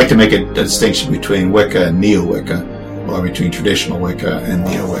 I like to make a distinction between Wicca and Neo-Wicca, or between Traditional Wicca and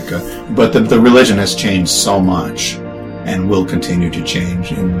Neo-Wicca. But the religion has changed so much, and will continue to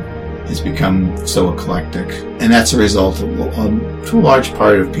change, and has become so eclectic. And that's a result of, to a large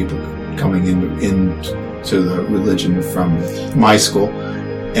part of people coming into the religion from my school,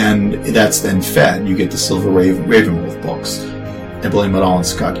 and that's then fed. You get the Silver Ravenwolf books. I blame it all on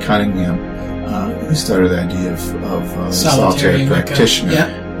Scott Cunningham, who started the idea of solitary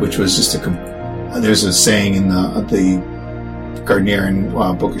practitioner, which was just there's a saying in the Gardnerian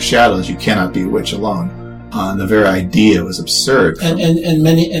Book of Shadows: "You cannot be a witch alone." The very idea was absurd. And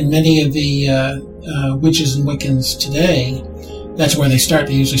many of the witches and Wiccans today, that's where they start.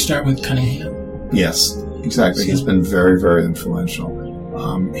 They usually start with Cunningham. Yes, exactly. He's been very, very influential.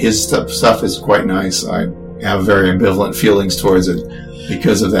 His stuff is quite nice. I have very ambivalent feelings towards it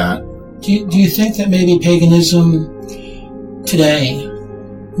because of that. Do you think that maybe paganism today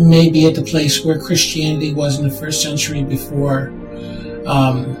may be at the place where Christianity was in the first century before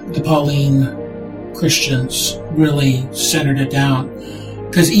the Pauline Christians really centered it down?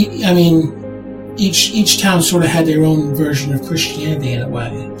 Because, each town sort of had their own version of Christianity in a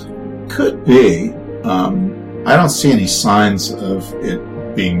way. Could be. I don't see any signs of it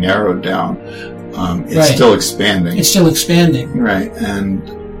being narrowed down. It's still expanding. It's still expanding. Right.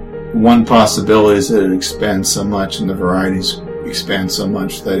 And one possibility is that it expands so much and the varieties expand so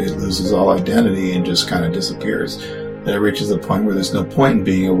much that it loses all identity and just kind of disappears. That it reaches a point where there's no point in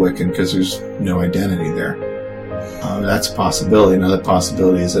being a Wiccan because there's no identity there. That's a possibility. Another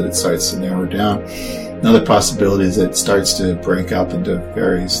possibility is that it starts to narrow down. Another possibility is that it starts to break up into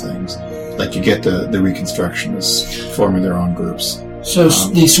various things. Like you get the Reconstructionists forming their own groups. So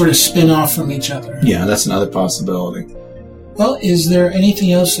they sort of spin off from each other. Yeah, that's another possibility. Well, is there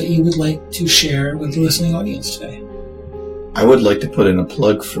anything else that you would like to share with the listening audience today? I would like to put in a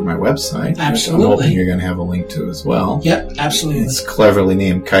plug for my website. Absolutely. I'm hoping you're going to have a link to as well. Yep, absolutely. It's cleverly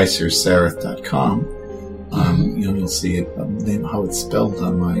named KaiserSareth.com. You'll see it, how it's spelled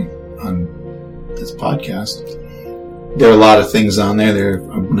on this podcast. There are a lot of things on there. There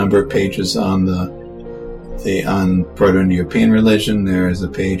are a number of pages on on Proto-Indo-European religion. There is a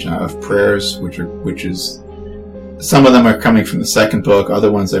page of prayers, which is some of them are coming from the second book.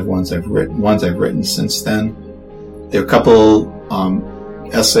 Other ones I've written since then. There are a couple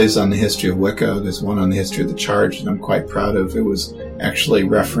essays on the history of Wicca. There's one on the history of the Charge that I'm quite proud of. It was actually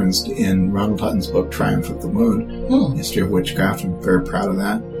referenced in Ronald Hutton's book Triumph of the Moon, History of Witchcraft. I'm very proud of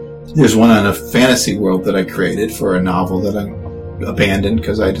that. There's one on a fantasy world that I created for a novel that I abandoned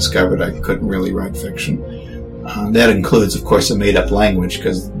because I discovered I couldn't really write fiction. That includes, of course, a made-up language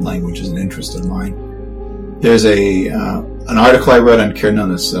because language is an interest of mine. There's an article I wrote on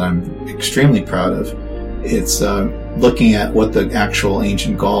Cernunnos that I'm extremely proud of. It's looking at what the actual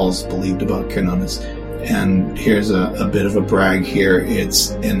ancient Gauls believed about Cernunnos. And here's a bit of a brag here. It's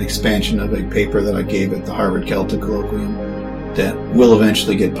an expansion of a paper that I gave at the Harvard Celtic Colloquium that will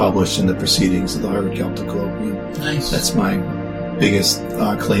eventually get published in the Proceedings of the Harvard Celtic Colloquium. Nice. That's my biggest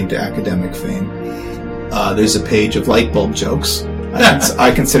claim to academic fame. There's a page of light bulb jokes.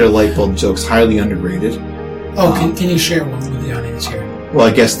 I consider light bulb jokes highly underrated. Oh, can you share one with the audience here? Well,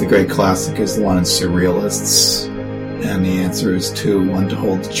 I guess the great classic is the one in Surrealists. And the answer is two. One to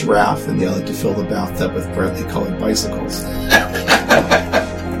hold the giraffe, and the other to fill the bathtub with brightly colored bicycles.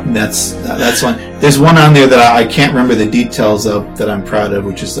 That's one. There's one on there that I can't remember the details of that I'm proud of,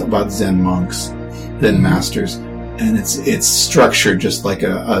 which is about Zen monks, Zen masters. And it's structured just like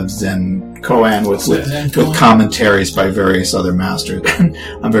a Zen koan with commentaries by various other masters.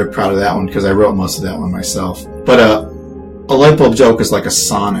 I'm very proud of that one because I wrote most of that one myself. But a light bulb joke is like a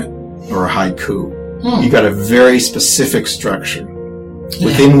sonnet or a haiku. You got a very specific structure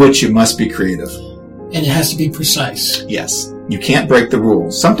within which you must be creative. And it has to be precise. Yes. You can't break the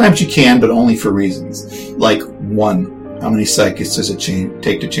rules. Sometimes you can, but only for reasons. Like 1. How many seconds does it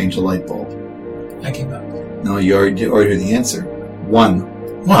take to change a light bulb? I gave up. No, you already heard the answer.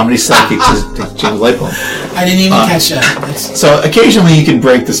 1. How many seconds does it take to change a light bulb? I didn't even catch that. So occasionally you can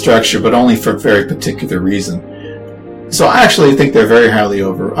break the structure, but only for a very particular reason. So I actually think they're very highly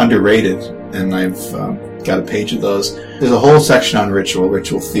underrated, and I've got a page of those. There's a whole section on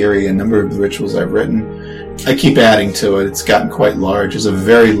ritual theory, a number of the rituals I've written. I keep adding to it. It's gotten quite large. There's a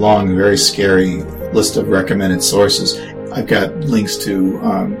very long, very scary list of recommended sources. I've got links to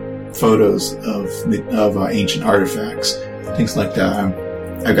photos of ancient artifacts, things like that.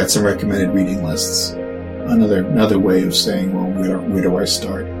 I've got some recommended reading lists. Another way of saying, well, where do I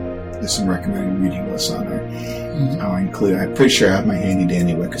start? There's some recommended reading lists on there. I'm pretty sure I have my handy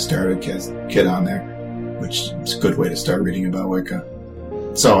dandy Wicca starter kit on there, which is a good way to start reading about Wicca.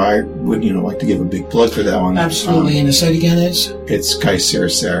 So I would, like to give a big plug for that one. Absolutely. And the site again is? It's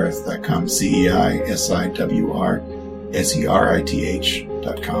KaiserSareth.com.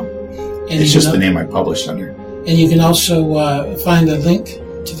 CEISIWRSERITH.com. It's just the name I published under. And you can also find a link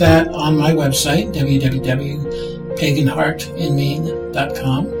to that on my website,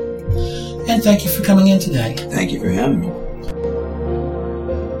 www.paganheartinmaine.com. And thank you for coming in today. Thank you for having me.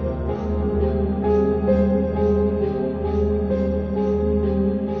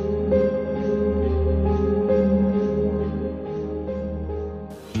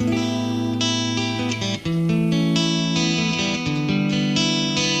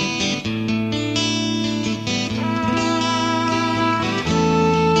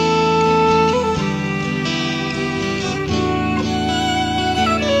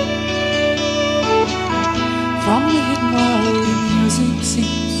 From the hidden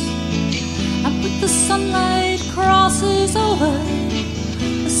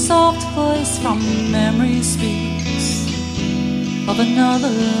soft voice from memory speaks of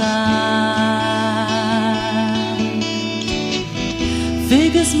another land.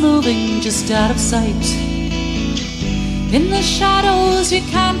 Figures moving just out of sight. In the shadows you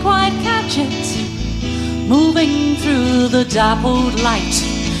can't quite catch it. Moving through the dappled light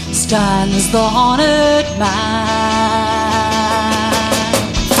stands the haunted man.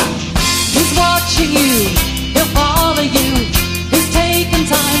 He's watching you, he'll follow you. He's taking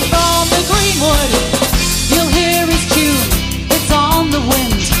time from the greenwood. You'll hear his tune, it's on the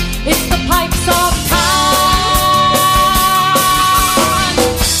wind. It's the pipes of Pan.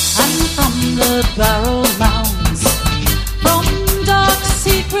 And from the barrow mounds, from dark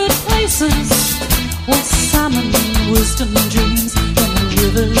secret places, where salmon wisdom dreams in the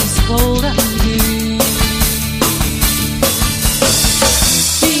rivers cold and deep.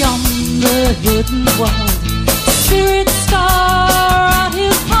 Beyond the hidden world, spirits star at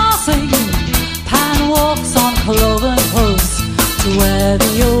his passing. Pan walks on cloven hooves to where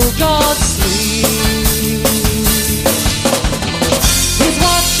the old gods sleep. He's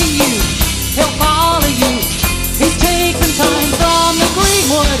watching you, he'll follow you. He's taken time from the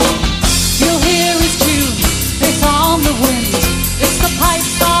greenwood. You'll hear his tune, it's on the wind. It's the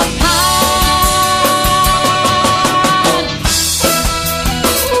pipes of Pan.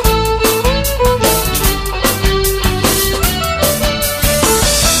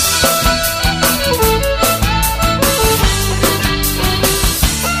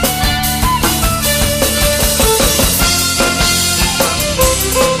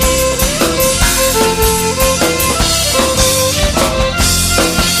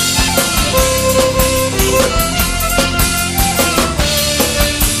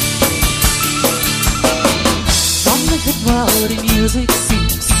 Rowdy music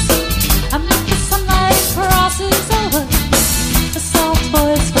seeps, and the sunlight crosses over. A soft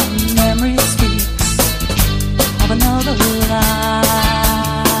voice from memory speaks of another land.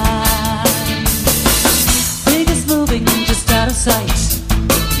 Figures moving just out of sight.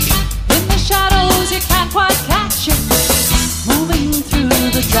 In the shadows you can't quite catch it. Moving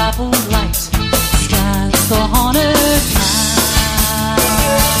through the dappled light stands the haunted man.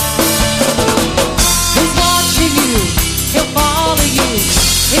 He's watching you, he'll follow you.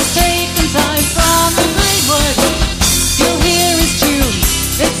 He's taken time from the greenwood. You'll hear his tune,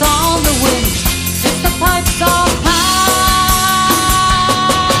 it's on the wind. It's the pipes of Pan.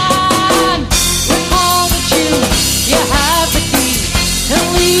 Recall the tune, you have the key to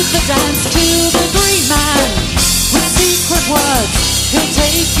lead the dance to the green man. With secret words, he'll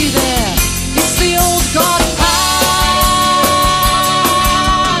take you there. It's the old god Pan.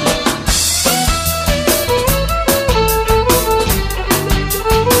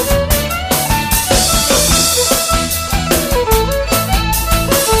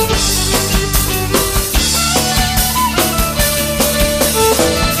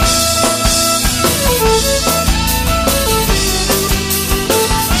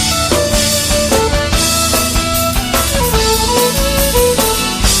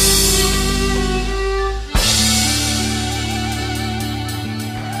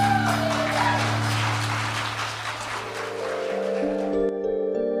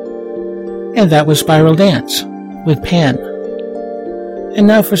 And that was Spiral Dance with Pan. And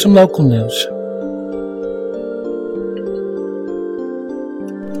now for some local news.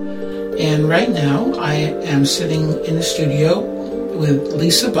 And right now I am sitting in the studio with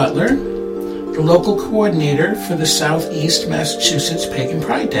Lisa Butler, the local coordinator for the Southeast Massachusetts Pagan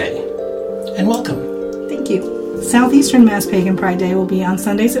Pride Day. And welcome. Thank you. Southeastern Mass Pagan Pride Day will be on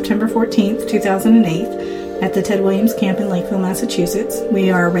Sunday, September 14th, 2008. At the Ted Williams Camp in Lakeville, Massachusetts. We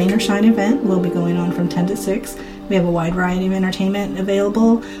are a rain or shine event. We'll be going on from 10 to 6. We have a wide variety of entertainment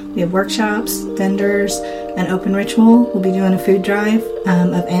available. We have workshops, vendors, an open ritual. We'll be doing a food drive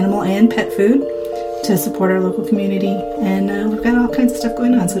of animal and pet food to support our local community. And we've got all kinds of stuff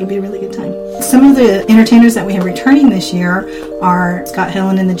going on, so it'll be a really good time. Some of the entertainers that we have returning this year are Scott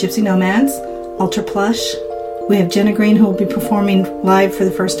Hillen and the Gypsy Nomads, Ultra Plush. We have Jenna Green, who will be performing live for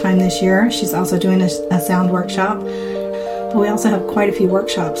the first time this year. She's also doing a sound workshop. But we also have quite a few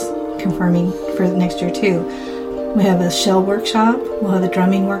workshops confirming for next year too. We have a shell workshop. We'll have a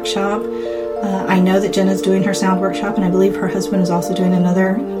drumming workshop. I know that Jenna's doing her sound workshop, and I believe her husband is also doing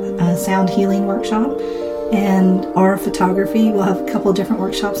another sound healing workshop. And aura photography. We'll have a couple of different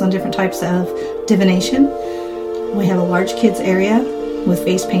workshops on different types of divination. We have a large kids area with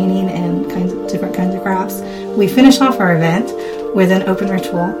face painting and different kinds of crafts. We finish off our event with an open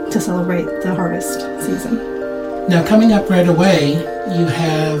ritual to celebrate the harvest season. Now, coming up right away, you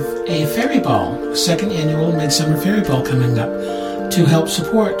have a fairy ball, second annual Midsummer Fairy Ball coming up. to help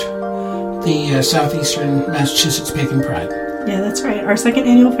support the Southeastern Massachusetts Pagan Pride. Yeah, that's right. Our second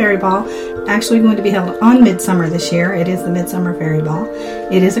annual Fairy Ball actually going to be held on Midsummer this year. It is the Midsummer Fairy Ball.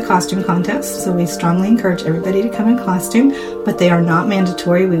 It is a costume contest, so we strongly encourage everybody to come in costume, but they are not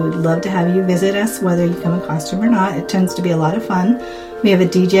mandatory. We would love to have you visit us, whether you come in costume or not. It tends to be a lot of fun. We have a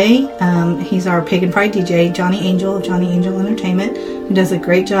DJ. He's our Pagan Pride DJ, Johnny Angel of Johnny Angel Entertainment, who does a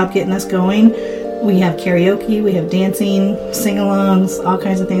great job getting us going. We have karaoke, we have dancing, sing-alongs, all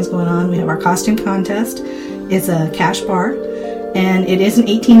kinds of things going on. We have our costume contest. It's a cash bar, and it is an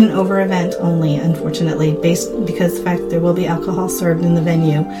 18 and over event only, unfortunately, because of the fact that there will be alcohol served in the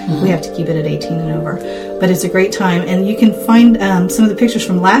venue. We have to keep it at 18 and over. But it's a great time, and you can find some of the pictures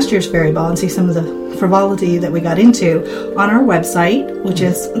from last year's Fairy Ball and see some of the frivolity that we got into on our website, which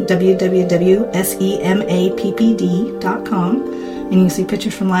is www.semappd.com. And you can see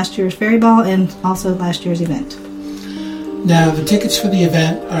pictures from last year's Fairy Ball and also last year's event. Now, the tickets for the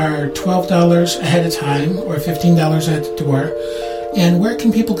event are $12 ahead of time or $15 at the door. And where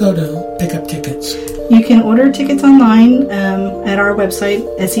can people go to pick up tickets? You can order tickets online at our website,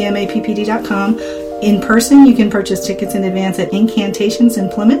 semappd.com. In person, you can purchase tickets in advance at Incantations in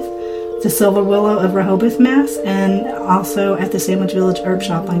Plymouth, the Silver Willow of Rehoboth, Mass., and also at the Sandwich Village Herb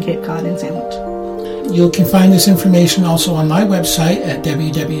Shop on Cape Cod and Sandwich. You can find this information also on my website at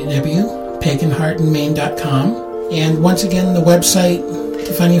www.paganheartandmaine.com. And once again, the website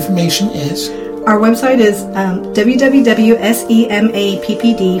to find information is? Our website is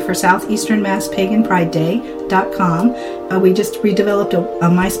www.semappd for Southeastern Mass Pagan Pride Day.com. We just redeveloped a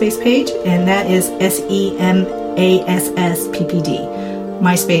MySpace page, and that is SEMASSPPD.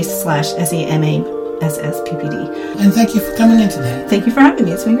 MySpace/SEMASSPPD. And thank you for coming in today. Thank you for having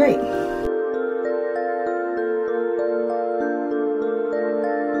me. It's been great.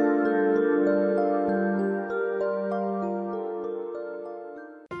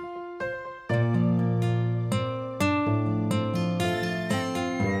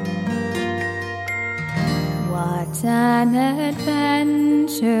 What an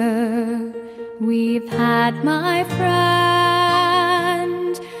adventure we've had, my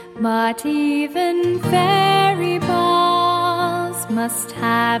friend. But even fairy balls must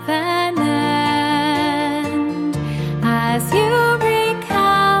have an end. As you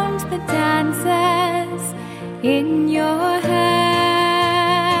recount the dances in your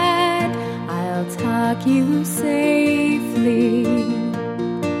head, I'll tuck you safely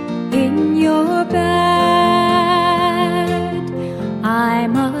in your bed. I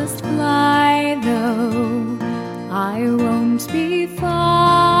must fly, though I won't be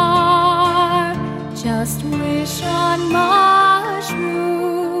far. Just wish on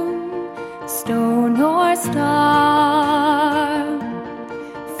mushroom, stone or star.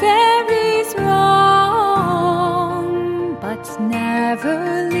 Fairies roam, but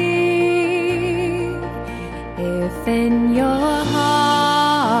never leave. If in your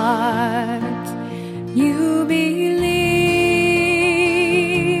heart you believe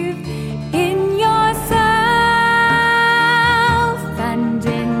in yourself and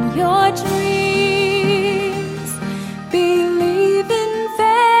in your dreams, believe in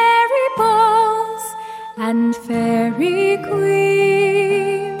fairy balls and fairy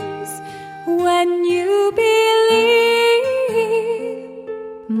queens. When you believe,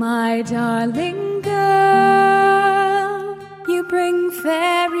 my darling girl, you bring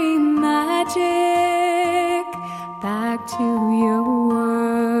fairy magic back to your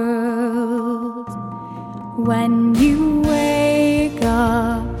world. When you wake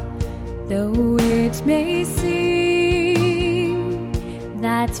up, though it may seem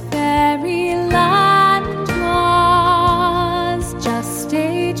that fairyland was just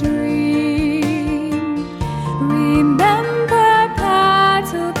a dream, remember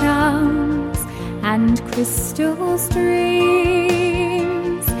petal gowns and crystal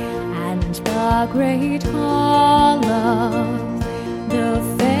streams and the great hall of the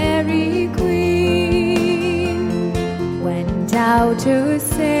fairy queen. When doubters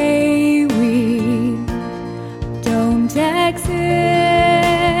say we don't exist,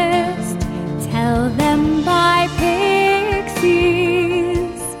 tell them by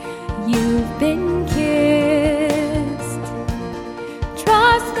pixies you've been kissed.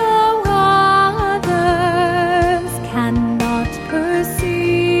 Trust no others cannot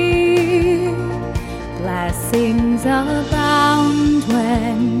perceive. Blessings abound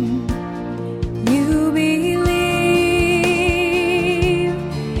when you believe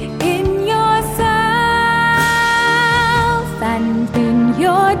in yourself and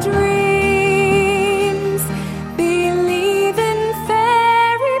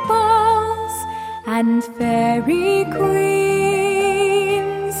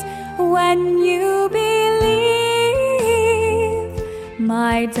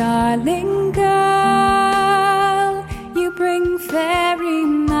darling girl, you bring fairy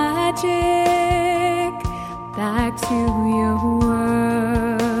magic back to your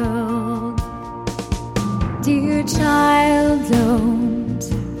world. Dear child, don't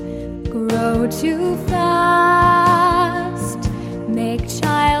grow too fast. Make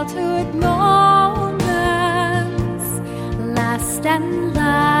childhood moments last and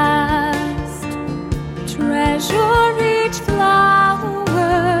last. Treasure each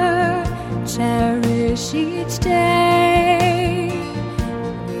flower, cherish each day.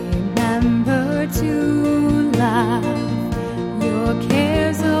 Remember to laugh your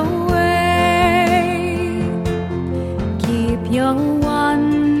cares away. Keep your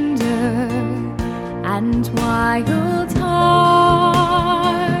wonder and wild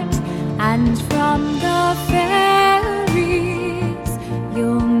heart, and from the fairies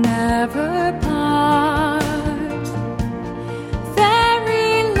you'll never part.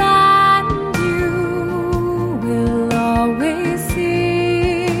 Fairyland you will always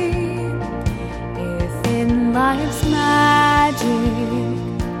see, if in life's magic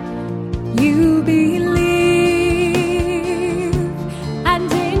you believe,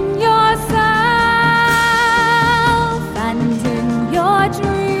 and in yourself and in your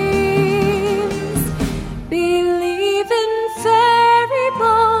dreams. Believe in fairy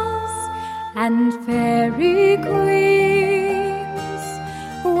balls and fairy queens.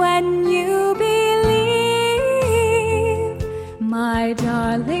 When you believe, my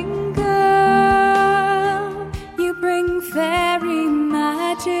darling girl, you bring fairy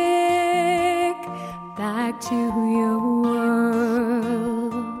magic back to your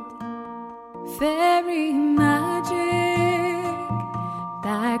world. Fairy magic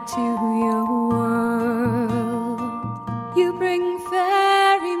back to your world. You bring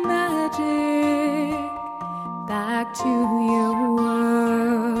fairy magic back to your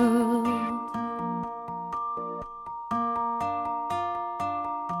world.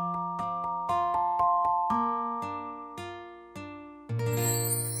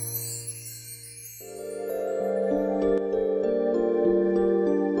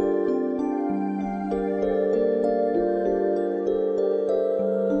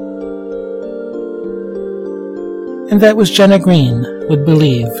 And that was Jenna Green with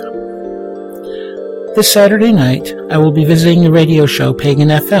Believe. This Saturday night, I will be visiting the radio show Pagan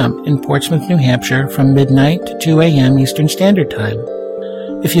FM in Portsmouth, New Hampshire from midnight to 2 a.m. Eastern Standard Time.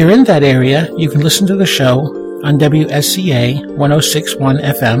 If you're in that area, you can listen to the show on WSCA 106.1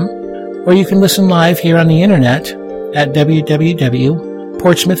 FM, or you can listen live here on the internet at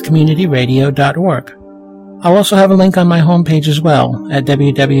www.portsmouthcommunityradio.org. I'll also have a link on my homepage as well at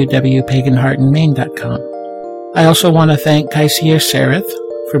www.paganheartandmain.com. I also want to thank Kaisia Sereth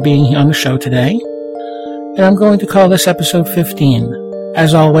for being on the show today, and I'm going to call this episode 15.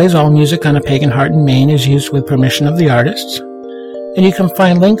 As always, all music on A Pagan Heart in Maine is used with permission of the artists, and you can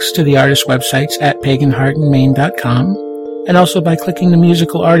find links to the artist websites at paganheartandmain.com, and also by clicking the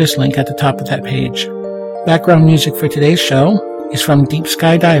musical artist link at the top of that page. Background music for today's show is from Deep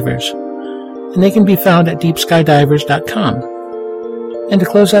Sky Divers, and they can be found at deepskydivers.com. And to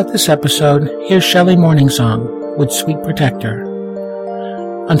close out this episode, here's Shelley Morningsong with Sweet Protector.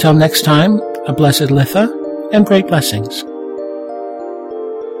 Until next time, a blessed Litha and great blessings.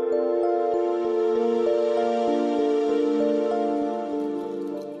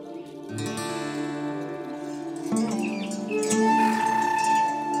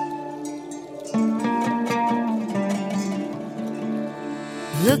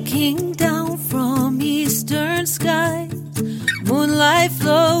 Looking down from eastern skies, moonlight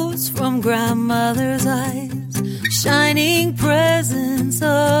flows from grandmother's eyes, shining presence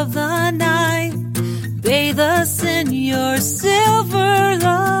of the night, bathe us in your silver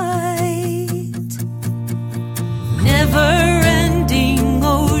light. Never-ending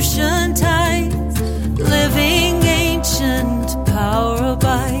ocean tides, living ancient power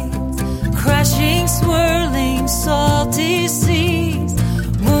bites, crashing, swirling, salty seas,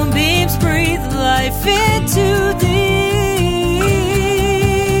 moonbeams breathe life into thee.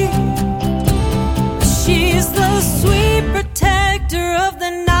 She's the sweet protector of the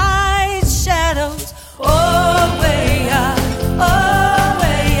night shadows. Oh, way I, oh,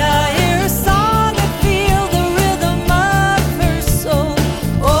 way I hear a song and feel the rhythm of her soul.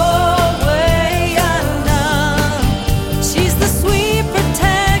 Oh, way I know. She's the sweet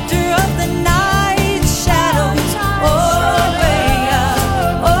protector of the night shadows. Oh, way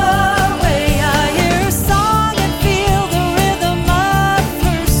I hear a song.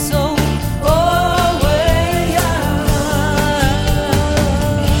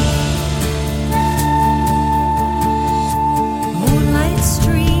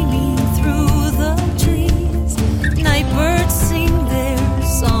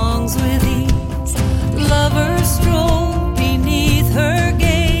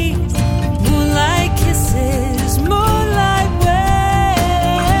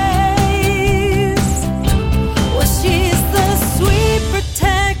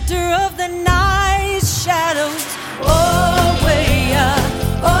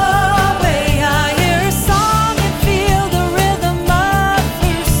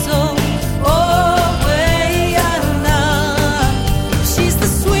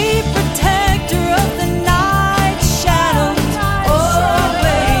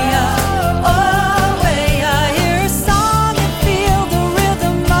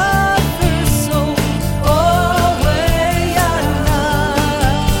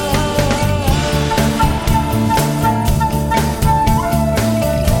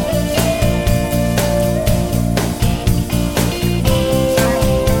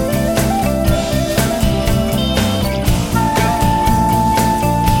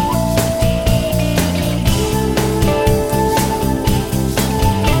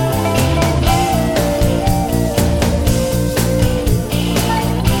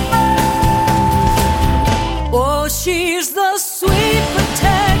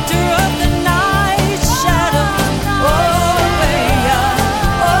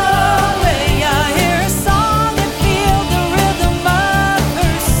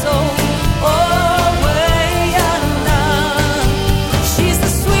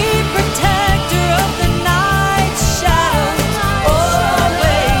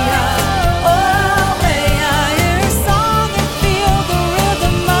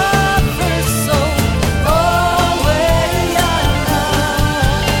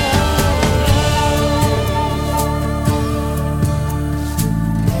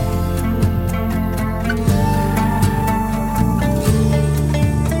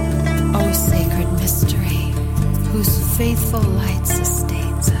 whose faithful light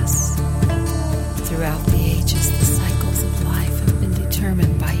sustains us. Throughout the ages, the cycles of life have been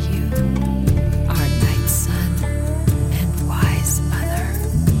determined by you.